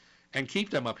water and keep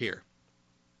them up here.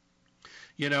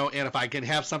 You know, and if I can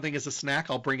have something as a snack,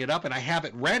 I'll bring it up and I have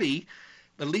it ready.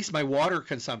 At least my water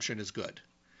consumption is good.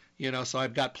 You know, so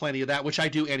I've got plenty of that, which I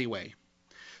do anyway.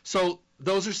 So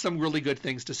those are some really good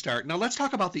things to start. Now let's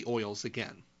talk about the oils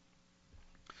again.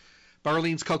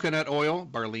 Barlean's coconut oil,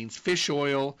 Barlean's fish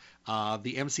oil,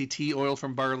 the MCT oil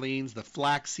from Barlean's, the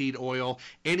flaxseed oil,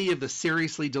 any of the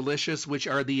Seriously Delicious, which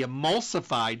are the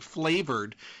emulsified,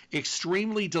 flavored,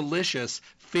 extremely delicious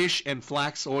fish and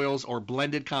flax oils or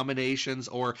blended combinations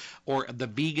or the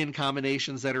vegan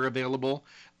combinations that are available.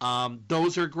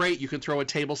 Those are great. You can throw a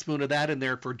tablespoon of that in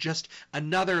there for just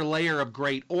another layer of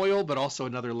great oil, but also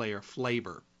another layer of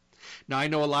flavor. Now, I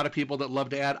know a lot of people that love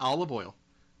to add olive oil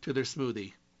to their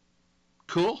smoothie.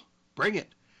 Cool, bring it.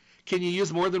 Can you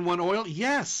use more than one oil?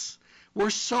 Yes. We're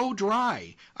so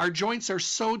dry. Our joints are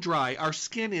so dry. Our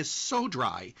skin is so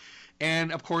dry.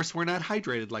 And of course, we're not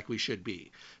hydrated like we should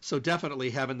be. So definitely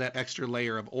having that extra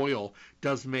layer of oil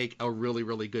does make a really,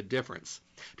 really good difference.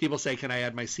 People say, can I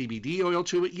add my CBD oil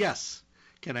to it? Yes.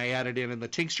 Can I add it in the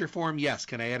tincture form? Yes.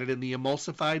 Can I add it in the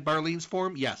emulsified Barlean's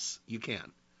form? Yes, you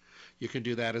can. You can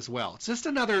do that as well. It's just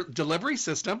another delivery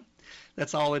system.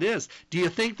 That's all it is. Do you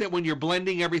think that when you're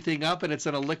blending everything up and it's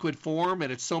in a liquid form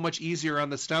and it's so much easier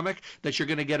on the stomach that you're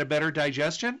going to get a better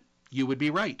digestion? You would be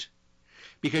right.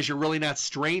 Because you're really not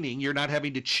straining. You're not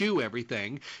having to chew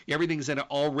everything. Everything's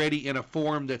already in a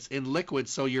form that's in liquid,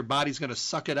 so your body's going to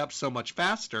suck it up so much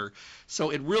faster. So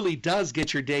it really does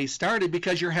get your day started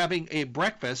because you're having a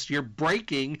breakfast. You're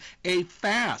breaking a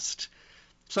fast.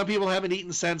 Some people haven't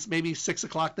eaten since maybe 6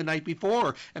 o'clock the night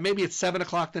before, and maybe it's 7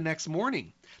 o'clock the next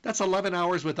morning. That's 11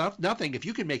 hours with nothing if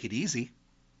you can make it easy.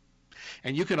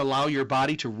 And you can allow your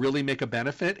body to really make a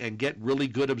benefit and get really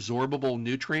good absorbable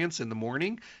nutrients in the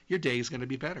morning, your day is going to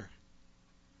be better.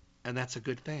 And that's a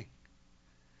good thing.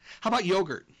 How about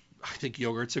yogurt? I think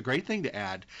yogurt's a great thing to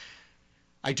add.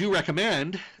 I do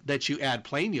recommend that you add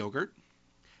plain yogurt.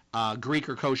 Greek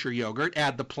or kosher yogurt.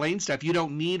 Add the plain stuff. You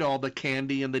don't need all the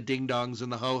candy and the ding-dongs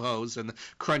and the ho-hos and the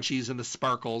crunchies and the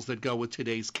sparkles that go with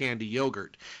today's candy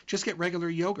yogurt. Just get regular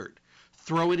yogurt.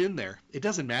 Throw it in there. It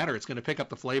doesn't matter. It's going to pick up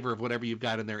the flavor of whatever you've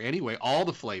got in there anyway, all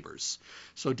the flavors.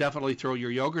 So definitely throw your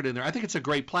yogurt in there. I think it's a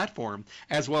great platform,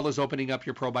 as well as opening up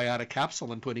your probiotic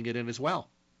capsule and putting it in as well.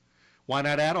 Why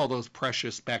not add all those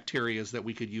precious bacteria that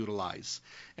we could utilize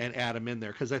and add them in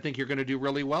there? Because I think you're going to do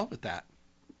really well with that.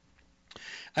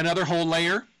 Another whole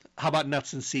layer, how about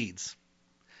nuts and seeds?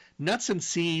 Nuts and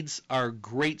seeds are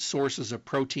great sources of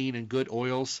protein and good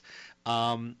oils.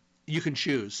 You can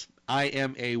choose. I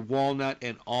am a walnut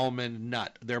and almond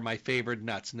nut. They're my favorite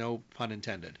nuts, no pun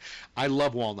intended. I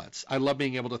love walnuts. I love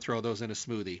being able to throw those in a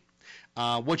smoothie.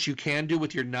 What you can do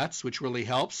with your nuts, which really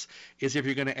helps, is if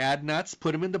you're going to add nuts,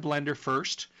 put them in the blender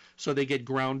first so they get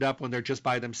ground up when they're just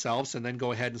by themselves, and then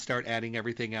go ahead and start adding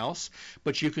everything else.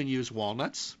 But you can use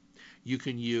walnuts. You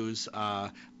can use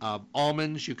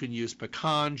almonds, you can use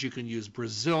pecans, you can use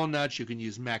Brazil nuts, you can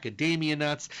use macadamia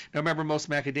nuts. Now remember, most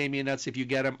macadamia nuts, if you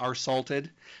get them, are salted.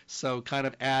 So kind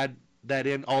of add that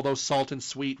in. Although salt and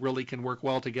sweet really can work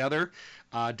well together,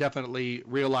 definitely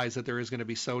realize that there is going to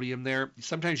be sodium there.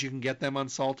 Sometimes you can get them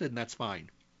unsalted, and that's fine.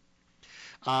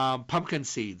 Pumpkin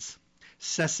seeds,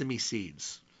 sesame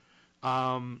seeds.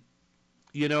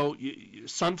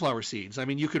 Sunflower seeds. I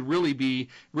mean, you could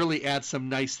really add some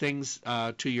nice things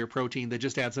to your protein that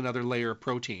just adds another layer of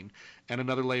protein and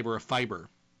another layer of fiber.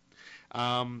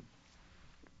 Granola.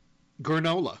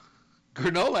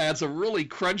 Granola adds a really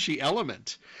crunchy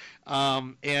element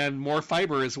and more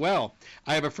fiber as well.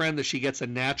 I have a friend that she gets a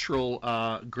natural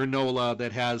granola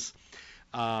that has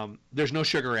there's no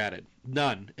sugar added,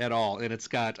 none at all, and it's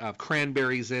got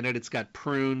cranberries in it, it's got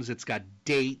prunes, it's got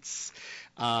dates,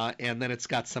 and then it's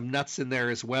got some nuts in there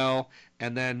as well,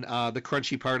 and then the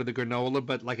crunchy part of the granola.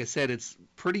 But like I said, it's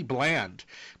pretty bland.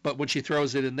 But when she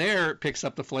throws it in there, it picks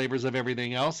up the flavors of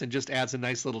everything else and just adds a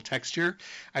nice little texture.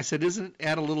 I said, doesn't it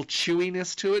add a little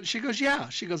chewiness to it? She goes, yeah.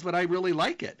 She goes, but I really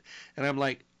like it. And I'm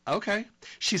like, okay.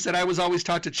 She said, I was always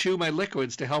taught to chew my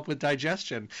liquids to help with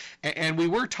digestion. And we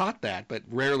were taught that, but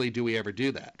rarely do we ever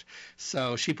do that.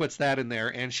 So she puts that in there,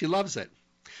 and she loves it.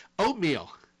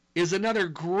 Oatmeal is another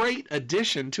great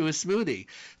addition to a smoothie.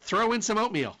 Throw in some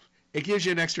oatmeal. It gives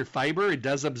you an extra fiber. It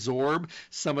does absorb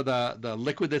some of the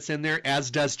liquid that's in there,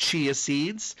 as does chia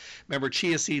seeds. Remember,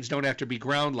 chia seeds don't have to be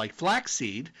ground like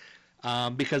flaxseed,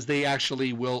 because they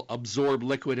actually will absorb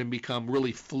liquid and become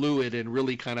really fluid and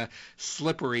really kind of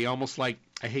slippery, almost like,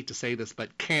 I hate to say this,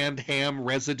 but canned ham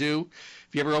residue.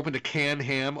 If you ever opened a canned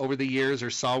ham over the years or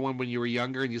saw one when you were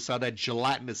younger and you saw that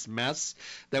gelatinous mess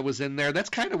that was in there, that's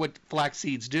kind of what flax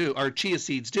seeds do, or chia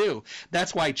seeds do.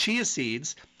 That's why chia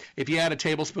seeds, if you add a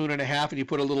tablespoon and a half and you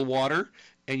put a little water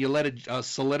and you let it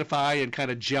solidify and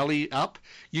kind of jelly up,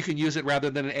 you can use it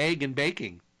rather than an egg in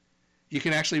baking. You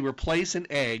can actually replace an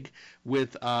egg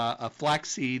with a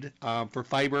flaxseed for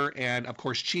fiber, and of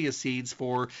course chia seeds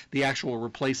for the actual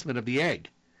replacement of the egg.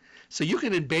 So you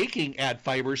can, in baking, add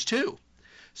fibers too.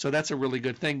 So that's a really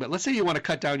good thing. But let's say you want to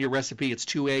cut down your recipe. It's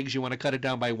 2 eggs. You want to cut it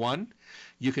down by 1.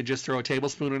 You can just throw a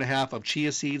tablespoon and a half of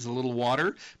chia seeds, a little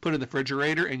water, put it in the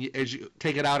refrigerator, and as you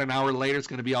take it out an hour later, it's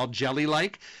going to be all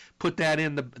jelly-like. Put that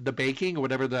in the baking or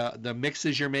whatever the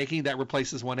mixes you're making. That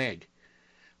replaces 1 egg.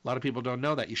 A lot of people don't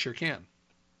know that. You sure can.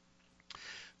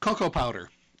 Cocoa powder.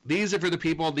 These are for the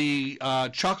people, the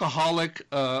chocoholic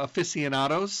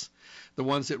aficionados, the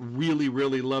ones that really,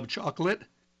 really love chocolate.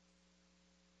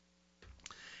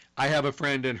 I have a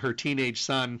friend and her teenage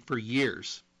son for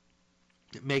years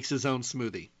makes his own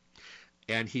smoothie,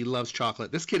 and he loves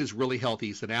chocolate. This kid is really healthy.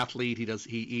 He's an athlete.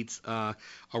 He eats a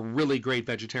really great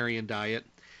vegetarian diet.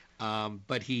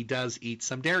 But he does eat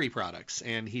some dairy products,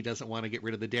 and he doesn't want to get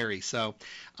rid of the dairy. So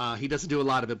he doesn't do a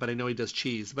lot of it, but I know he does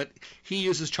cheese. But he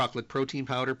uses chocolate, protein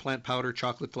powder, plant powder,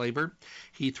 chocolate flavor.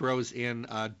 He throws in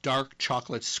dark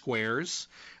chocolate squares.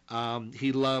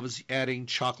 He loves adding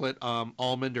chocolate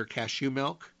almond or cashew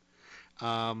milk.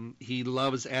 He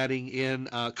loves adding in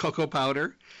cocoa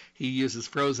powder. He uses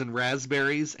frozen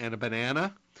raspberries and a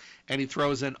banana. And he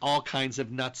throws in all kinds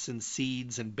of nuts and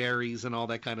seeds and berries and all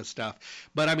that kind of stuff.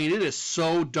 But, I mean, it is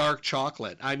so dark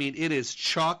chocolate. I mean, it is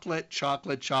chocolate,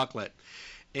 chocolate, chocolate.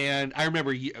 And I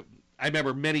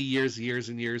remember many years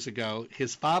and years ago,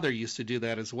 his father used to do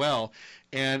that as well.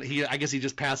 And I guess he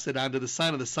just passed it on to the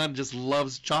son, and the son just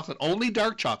loves chocolate. Only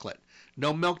dark chocolate,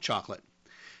 no milk chocolate.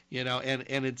 You know,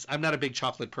 and I'm not a big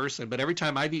chocolate person, but every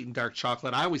time I've eaten dark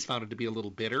chocolate, I always found it to be a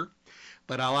little bitter.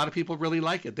 But a lot of people really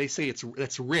like it. They say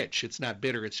it's rich. It's not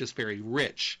bitter. It's just very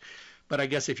rich. But I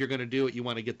guess if you're going to do it, you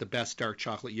want to get the best dark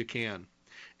chocolate you can.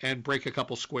 and break a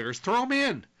couple squares. Throw them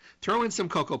in. Throw in some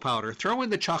cocoa powder. Throw in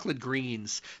the chocolate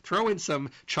greens. Throw in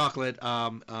some chocolate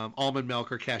almond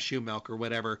milk or cashew milk or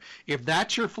whatever. If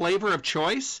that's your flavor of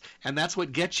choice and that's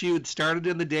what gets you started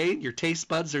in the day and your taste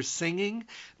buds are singing,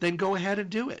 then go ahead and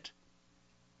do it.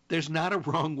 There's not a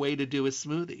wrong way to do a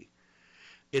smoothie.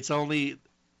 It's only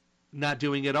not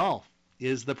doing it all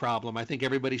is the problem. I think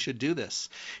everybody should do this.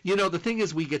 You know, the thing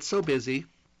is we get so busy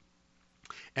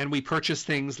and we purchase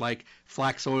things like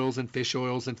flax oils and fish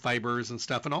oils and fibers and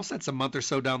stuff. And all of a sudden, a month or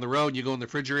so down the road, you go in the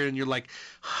refrigerator and you're like,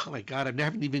 oh my God, I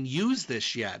haven't even used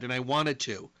this yet. And I wanted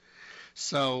to.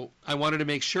 So I wanted to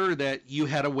make sure that you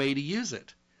had a way to use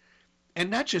it. And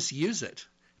not just use it,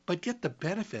 but get the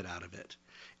benefit out of it.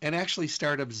 And actually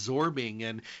start absorbing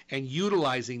and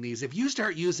utilizing these. If you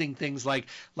start using things like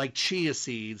chia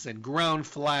seeds and ground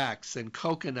flax and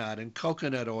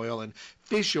coconut oil and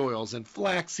fish oils and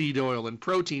flaxseed oil and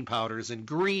protein powders and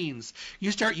greens, you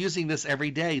start using this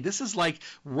every day. This is like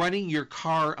running your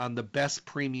car on the best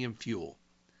premium fuel.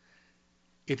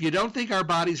 If you don't think our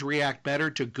bodies react better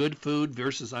to good food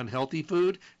versus unhealthy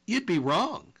food, you'd be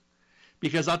wrong.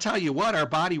 Because I'll tell you what, our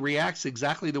body reacts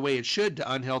exactly the way it should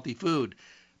to unhealthy food.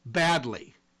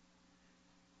 Badly.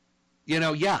 You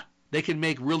know, yeah, they can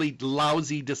make really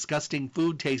lousy, disgusting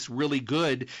food taste really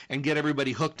good and get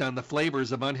everybody hooked on the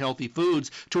flavors of unhealthy foods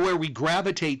to where we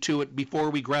gravitate to it before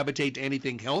we gravitate to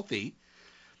anything healthy.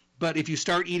 But if you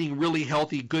start eating really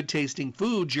healthy, good-tasting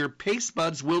foods, your taste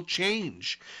buds will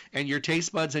change. And your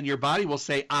taste buds and your body will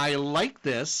say, I like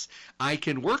this. I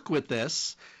can work with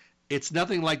this. It's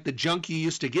nothing like the junk you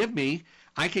used to give me.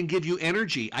 I can give you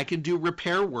energy. I can do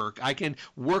repair work. I can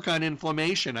work on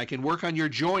inflammation. I can work on your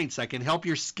joints. I can help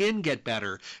your skin get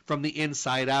better from the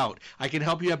inside out. I can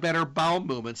help you have better bowel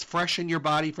movements, freshen your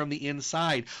body from the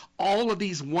inside. All of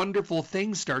these wonderful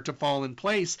things start to fall in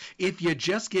place if you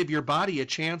just give your body a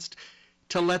chance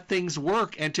to let things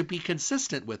work and to be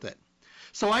consistent with it.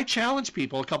 So I challenge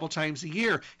people a couple times a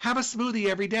year, have a smoothie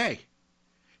every day.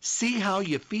 See how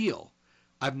you feel.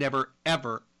 I've never,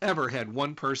 ever had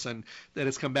one person that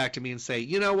has come back to me and say,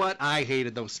 you know what, I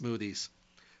hated those smoothies.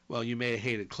 Well, you may have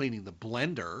hated cleaning the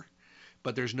blender,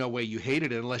 but there's no way you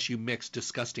hated it unless you mix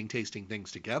disgusting tasting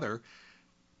things together.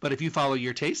 But if you follow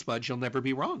your taste buds, you'll never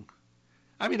be wrong.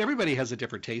 I mean, everybody has a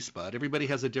different taste bud. Everybody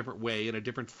has a different way and a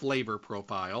different flavor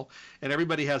profile. And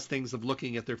everybody has things of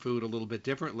looking at their food a little bit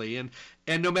differently. And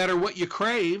no matter what you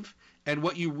crave and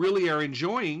what you really are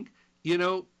enjoying, you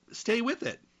know, stay with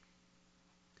it.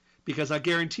 Because I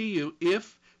guarantee you,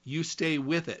 if you stay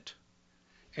with it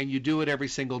and you do it every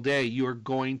single day, you are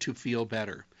going to feel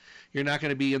better. You're not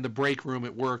going to be in the break room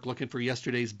at work looking for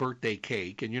yesterday's birthday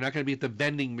cake, and you're not going to be at the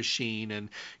vending machine, and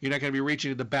you're not going to be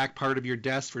reaching to the back part of your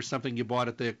desk for something you bought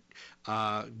at the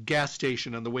gas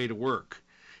station on the way to work.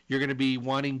 You're going to be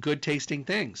wanting good tasting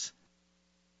things.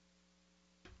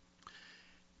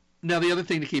 Now, the other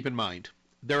thing to keep in mind,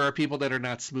 there are people that are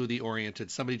not smoothie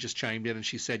oriented. Somebody just chimed in and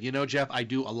she said, you know, Jeff, I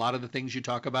do a lot of the things you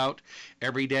talk about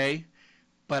every day,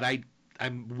 but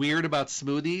I'm weird about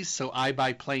smoothies, so I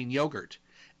buy plain yogurt.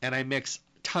 And I mix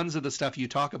tons of the stuff you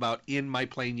talk about in my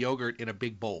plain yogurt in a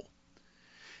big bowl.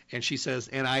 And she says,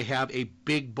 and I have a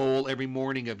big bowl every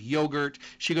morning of yogurt.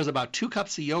 She goes, about 2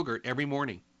 cups of yogurt every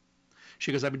morning.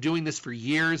 She goes, I've been doing this for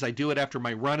years. I do it after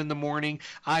my run in the morning.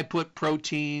 I put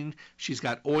protein. She's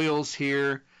got oils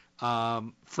here.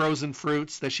 Frozen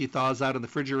fruits that she thaws out in the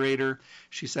refrigerator.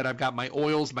 She said, I've got my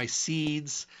oils, my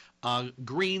seeds,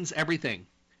 greens, everything.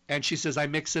 And she says, I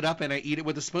mix it up and I eat it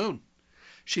with a spoon.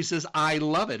 She says, I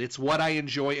love it. It's what I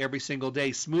enjoy every single day.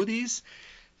 Smoothies,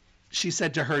 she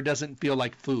said to her, doesn't feel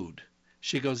like food.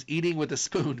 She goes, eating with a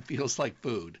spoon feels like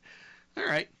food. All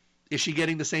right. Is she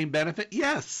getting the same benefit?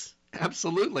 Yes,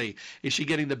 absolutely. Is she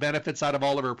getting the benefits out of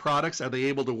all of her products? Are they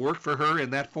able to work for her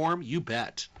in that form? You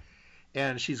bet.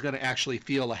 And she's going to actually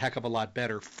feel a heck of a lot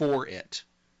better for it.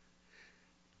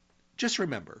 Just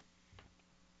remember,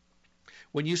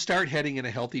 when you start heading in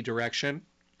a healthy direction,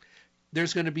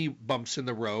 there's going to be bumps in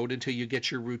the road until you get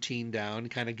your routine down,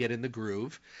 kind of get in the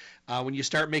groove. When you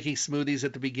start making smoothies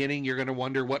at the beginning, you're going to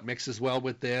wonder what mixes well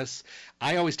with this.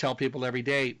 I always tell people every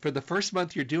day, for the first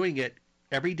month you're doing it,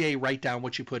 every day write down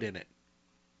what you put in it.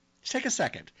 Just take a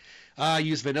second. I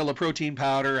use vanilla protein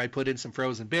powder. I put in some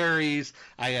frozen berries.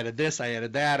 I added this. I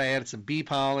added that. I added some bee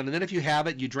pollen. And then if you have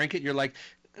it, you drink it, you're like,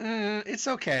 it's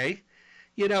okay.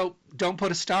 You know, don't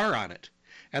put a star on it.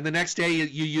 And the next day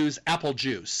you use apple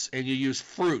juice and you use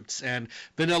fruits and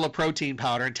vanilla protein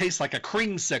powder and it tastes like a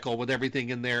creamsicle with everything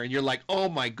in there. And you're like, oh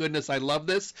my goodness, I love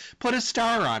this. Put a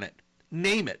star on it.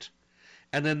 Name it.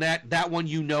 And then that one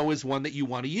you know is one that you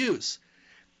want to use.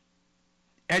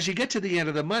 As you get to the end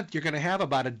of the month, you're going to have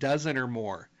about a dozen or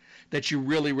more that you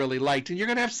really, really liked. And you're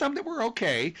going to have some that were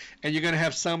okay, and you're going to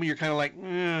have some you're kind of like,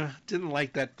 didn't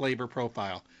like that flavor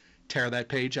profile. Tear that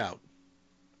page out.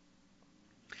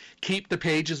 Keep the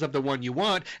pages of the one you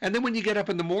want, and then when you get up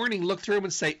in the morning, look through them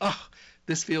and say, oh,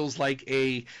 this feels like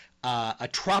a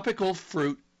tropical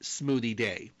fruit smoothie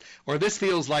day, or this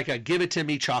feels like a give it to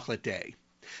me chocolate day,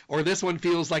 or this one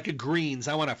feels like a greens.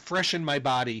 I want to freshen my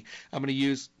body. I'm going to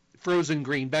use frozen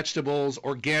green vegetables,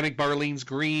 organic Barlean's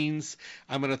greens.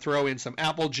 I'm going to throw in some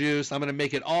apple juice. I'm going to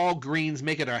make it all greens,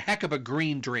 make it a heck of a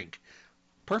green drink.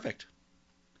 Perfect.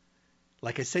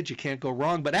 Like I said, you can't go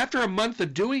wrong. But after a month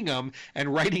of doing them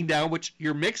and writing down what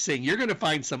you're mixing, you're going to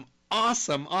find some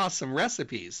awesome, awesome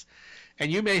recipes.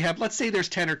 And you may have, let's say there's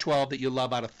 10 or 12 that you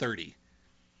love out of 30.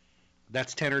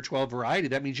 That's 10 or 12 variety.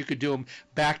 That means you could do them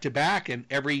back to back, and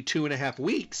every 2.5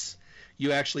 weeks,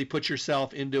 you actually put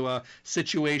yourself into a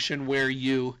situation where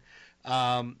you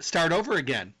start over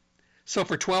again. So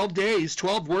for 12 days,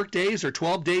 12 work days, or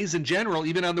 12 days in general,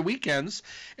 even on the weekends,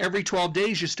 every 12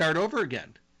 days you start over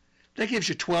again. That gives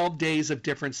you 12 days of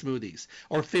different smoothies,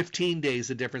 or 15 days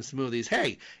of different smoothies.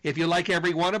 Hey, if you like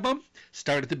every one of them,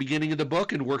 start at the beginning of the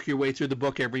book and work your way through the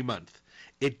book every month.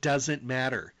 It doesn't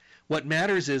matter. What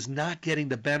matters is not getting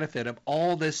the benefit of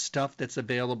all this stuff that's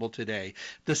available today.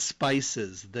 The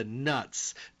spices, the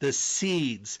nuts, the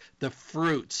seeds, the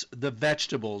fruits, the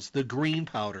vegetables, the green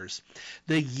powders,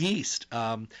 the yeast,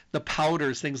 the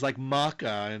powders, things like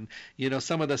maca, and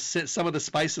some of the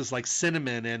spices like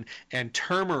cinnamon and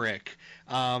turmeric,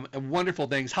 and wonderful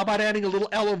things. How about adding a little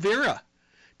aloe vera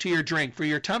to your drink for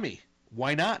your tummy?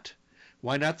 Why not?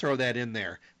 Why not throw that in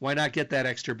there? Why not get that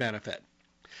extra benefit?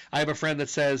 I have a friend that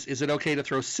says, is it okay to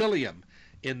throw psyllium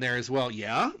in there as well?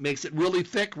 Yeah, makes it really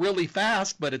thick, really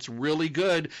fast, but it's really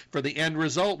good for the end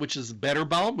result, which is better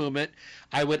bowel movement.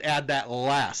 I would add that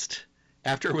last.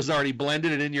 After it was already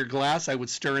blended and in your glass, I would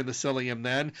stir in the psyllium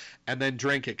then, and then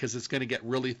drink it, because it's going to get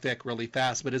really thick, really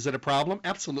fast. But is it a problem?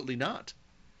 Absolutely not.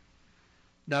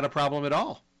 Not a problem at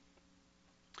all.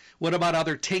 What about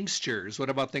other tinctures? What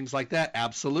about things like that?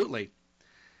 Absolutely.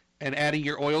 And adding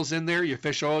your oils in there, your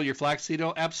fish oil, your flaxseed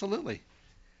oil, absolutely.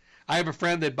 I have a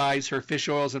friend that buys her fish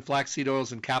oils and flaxseed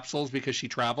oils in capsules because she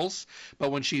travels. But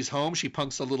when she's home, she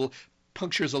punctures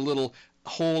a little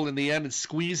hole in the end and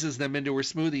squeezes them into her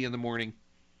smoothie in the morning.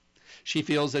 She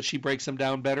feels that she breaks them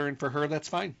down better, and for her, that's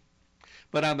fine.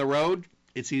 But on the road,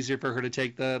 it's easier for her to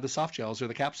take the soft gels or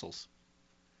the capsules.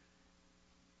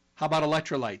 How about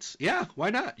electrolytes? Yeah,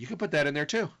 why not? You can put that in there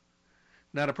too.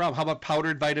 Not a problem. How about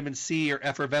powdered vitamin C or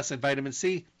effervescent vitamin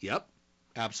C? Yep,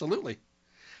 absolutely.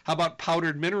 How about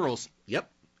powdered minerals? Yep,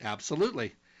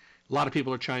 absolutely. A lot of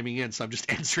people are chiming in, so I'm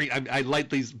just answering. I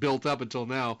lightly built up until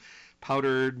now.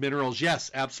 Powdered minerals,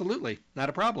 yes, absolutely. Not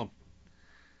a problem.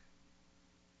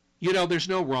 There's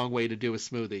no wrong way to do a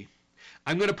smoothie.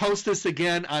 I'm going to post this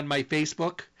again on my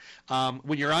Facebook.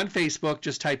 When you're on Facebook,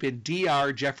 just type in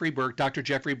Dr. Jeffrey Burke, Dr.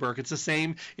 Jeffrey Burke. It's the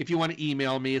same if you want to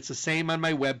email me. It's the same on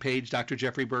my webpage,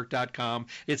 drjeffreyburke.com.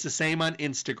 It's the same on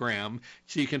Instagram.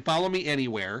 So you can follow me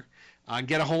anywhere and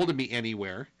get a hold of me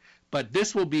anywhere. But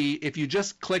this will be, if you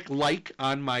just click like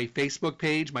on my Facebook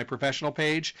page, my professional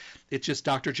page, it's just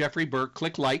Dr. Jeffrey Burke.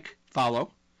 Click like,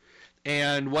 follow.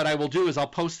 And what I will do is I'll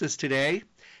post this today,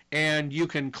 and you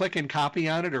can click and copy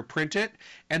on it or print it,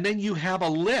 and then you have a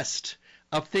list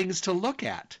of things to look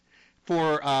at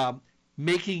for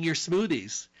making your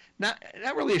smoothies. Not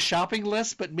really a shopping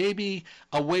list, but maybe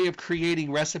a way of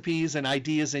creating recipes and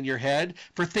ideas in your head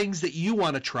for things that you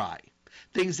want to try,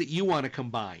 things that you want to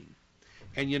combine.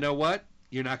 And you know what?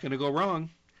 You're not going to go wrong.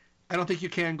 I don't think you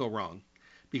can go wrong,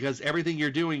 because everything you're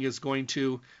doing is going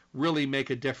to really make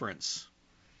a difference.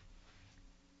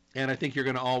 And I think you're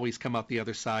going to always come out the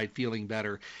other side feeling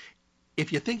better.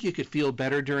 If you think you could feel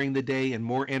better during the day and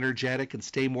more energetic and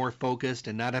stay more focused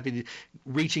and not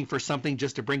reaching for something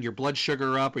just to bring your blood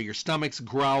sugar up, or your stomach's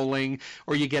growling,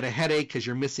 or you get a headache because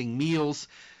you're missing meals,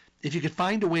 if you could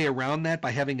find a way around that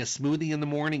by having a smoothie in the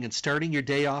morning and starting your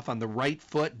day off on the right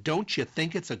foot, don't you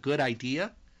think it's a good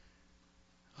idea?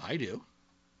 I do.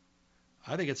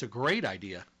 I think it's a great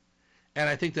idea. And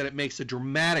I think that it makes a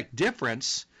dramatic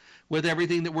difference with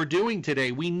everything that we're doing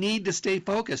today. We need to stay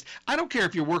focused. I don't care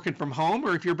if you're working from home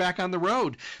or if you're back on the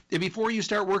road. If before you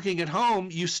start working at home,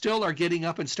 you still are getting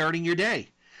up and starting your day.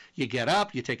 You get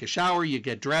up, you take a shower, you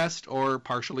get dressed or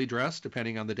partially dressed,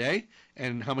 depending on the day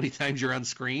and how many times you're on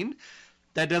screen.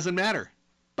 That doesn't matter.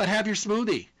 But have your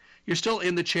smoothie. You're still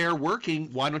in the chair working.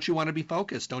 Why don't you want to be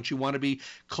focused? Don't you want to be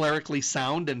clerically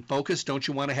sound and focused? Don't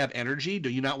you want to have energy? Do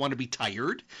you not want to be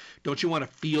tired? Don't you want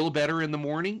to feel better in the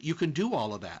morning? You can do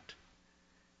all of that.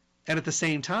 And at the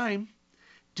same time,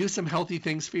 do some healthy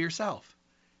things for yourself.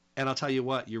 And I'll tell you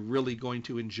what, you're really going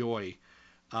to enjoy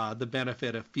the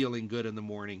benefit of feeling good in the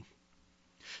morning.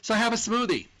 So have a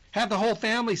smoothie. Have the whole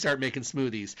family start making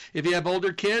smoothies. If you have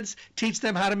older kids, teach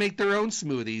them how to make their own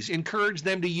smoothies. Encourage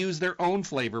them to use their own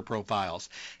flavor profiles.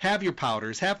 Have your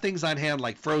powders. Have things on hand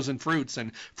like frozen fruits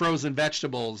and frozen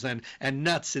vegetables and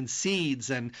nuts and seeds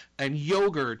and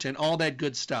yogurt and all that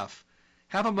good stuff.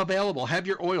 Have them available. Have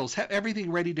your oils. Have everything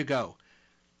ready to go.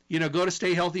 You know, go to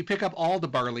Stay Healthy, pick up all the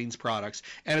Barleans products.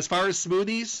 And as far as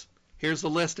smoothies, here's the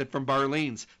list from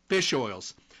Barleans. Fish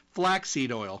oils,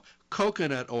 flaxseed oil,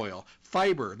 coconut oil,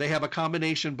 fiber. They have a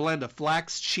combination blend of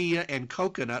flax, chia, and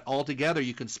coconut all together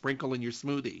you can sprinkle in your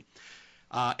smoothie.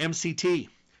 MCT.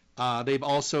 They've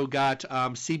also got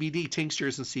CBD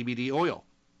tinctures and CBD oil.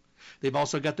 They've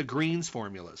also got the greens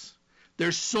formulas.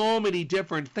 There's so many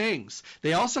different things.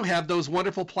 They also have those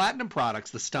wonderful platinum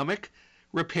products, the stomach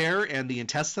repair and the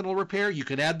intestinal repair. You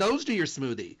can add those to your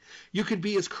smoothie. You can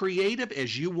be as creative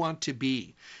as you want to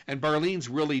be. And Barleans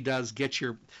really does get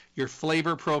your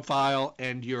flavor profile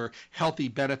and your healthy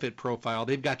benefit profile.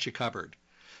 They've got you covered.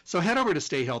 So head over to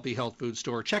Stay Healthy Health Food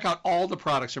Store. Check out all the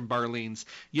products from Barleans.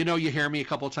 You know, you hear me a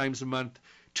couple times a month,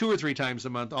 2 or 3 times a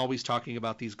month, always talking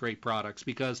about these great products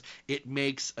because it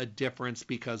makes a difference,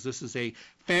 because this is a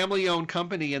family-owned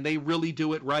company and they really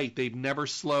do it right. They've never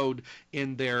slowed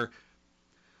in their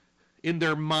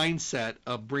mindset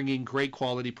of bringing great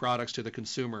quality products to the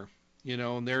consumer. You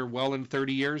know, and they're well in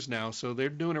 30 years now, so they're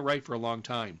doing it right for a long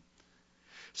time.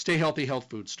 Stay Healthy Health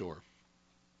Food Store.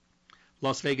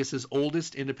 Las Vegas's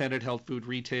oldest independent health food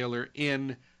retailer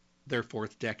in their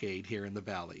 4th decade here in the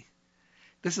Valley.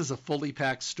 This is a fully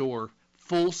packed store,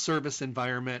 full service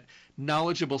environment,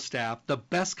 knowledgeable staff, the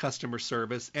best customer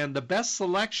service, and the best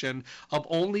selection of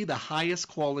only the highest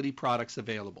quality products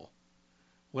available.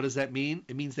 What does that mean?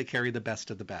 It means they carry the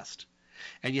best of the best.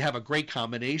 And you have a great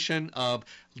combination of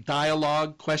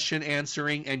dialogue, question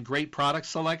answering, and great product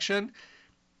selection.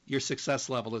 Your success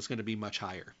level is going to be much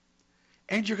higher.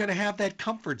 And you're going to have that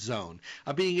comfort zone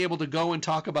of being able to go and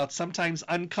talk about sometimes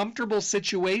uncomfortable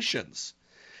situations.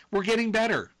 We're getting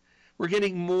better. We're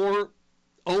getting more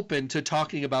open to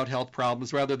talking about health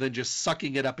problems rather than just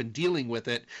sucking it up and dealing with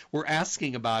it. We're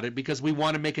asking about it because we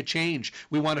want to make a change.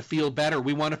 We want to feel better.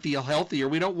 We want to feel healthier.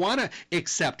 We don't want to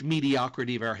accept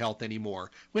mediocrity of our health anymore.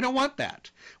 We don't want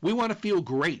that. We want to feel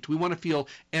great. We want to feel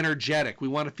energetic. We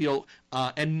want to feel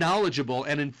and knowledgeable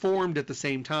and informed at the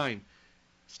same time.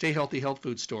 Stay Healthy Health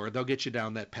Food Store. They'll get you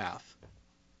down that path.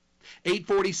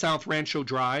 840 South Rancho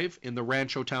Drive in the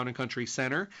Rancho Town and Country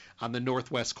Center on the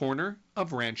northwest corner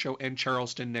of Rancho and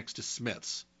Charleston next to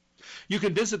Smith's. You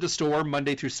can visit the store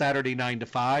Monday through Saturday 9 to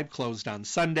 5, closed on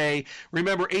Sunday.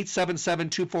 Remember,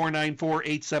 877-2494,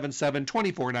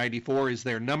 877-2494 is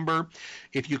their number.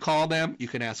 If you call them, you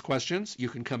can ask questions. You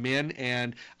can come in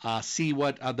and see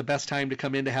what the best time to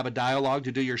come in to have a dialogue,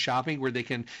 to do your shopping, where they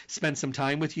can spend some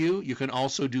time with you. You can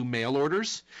also do mail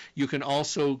orders. You can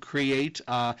also create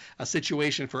a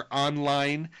situation for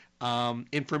online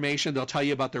information. They'll tell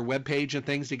you about their webpage and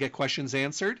things to get questions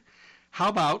answered. How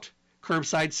about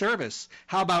curbside service?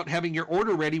 How about having your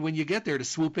order ready when you get there to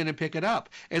swoop in and pick it up,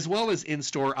 as well as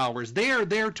in-store hours? They are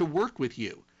there to work with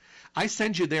you. I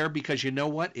send you there because you know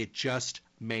what? It just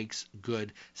makes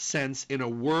good sense in a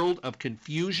world of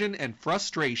confusion and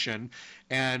frustration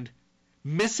and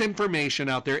misinformation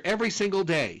out there every single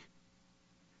day.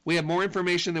 We have more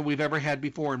information than we've ever had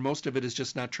before, and most of it is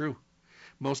just not true.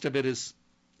 Most of it is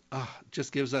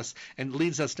just gives us and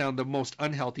leads us down the most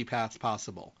unhealthy paths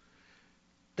possible.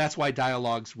 That's why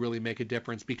dialogues really make a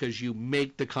difference, because you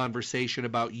make the conversation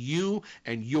about you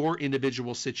and your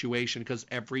individual situation, because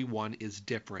everyone is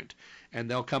different.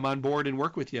 And they'll come on board and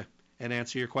work with you and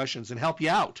answer your questions and help you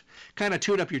out. Kind of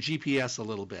tune up your GPS a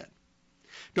little bit.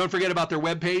 Don't forget about their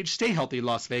webpage,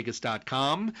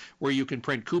 stayhealthylasvegas.com, where you can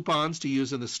print coupons to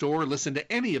use in the store, listen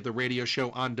to any of the radio show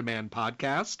on-demand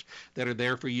podcasts that are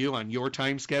there for you on your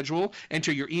time schedule,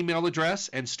 enter your email address,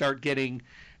 and start getting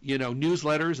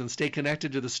newsletters and stay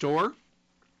connected to the store.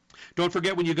 Don't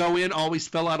forget, when you go in, always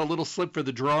fill out a little slip for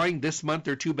the drawing. This month,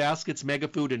 there are 2 baskets, Mega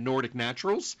Food and Nordic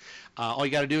Naturals. All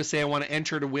you got to do is say, I want to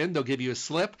enter to win. They'll give you a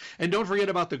slip. And don't forget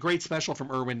about the great special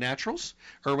from Irwin Naturals.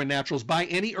 Irwin Naturals, buy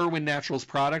any Irwin Naturals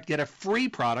product, get a free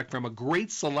product from a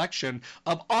great selection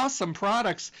of awesome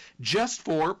products just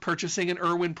for purchasing an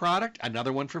Irwin product,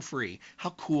 another one for free.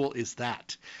 How cool is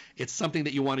that? It's something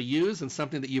that you want to use and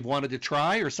something that you've wanted to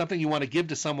try, or something you want to give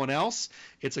to someone else.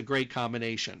 It's a great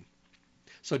combination.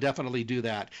 So definitely do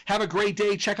that. Have a great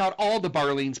day. Check out all the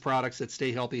Barleans products at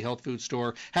Stay Healthy Health Food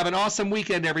Store. Have an awesome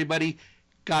weekend, everybody.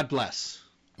 God bless.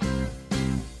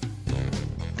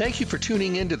 Thank you for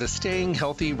tuning in to the Staying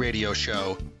Healthy Radio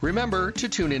Show. Remember to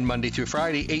tune in Monday through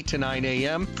Friday, 8 to 9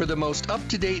 a.m. for the most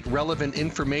up-to-date, relevant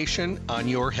information on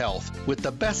your health, with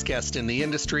the best guest in the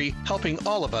industry helping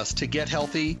all of us to get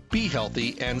healthy, be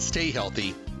healthy, and stay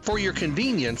healthy. For your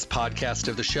convenience, podcasts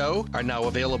of the show are now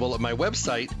available at my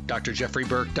website,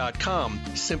 drjeffreyburke.com.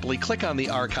 Simply click on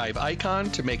the archive icon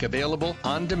to make available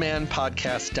on-demand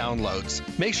podcast downloads.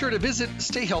 Make sure to visit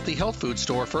Stay Healthy Health Food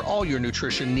Store for all your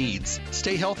nutrition needs.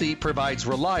 Stay Healthy provides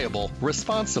reliable,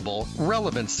 responsible,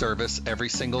 relevant service every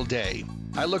single day.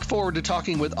 I look forward to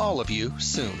talking with all of you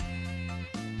soon.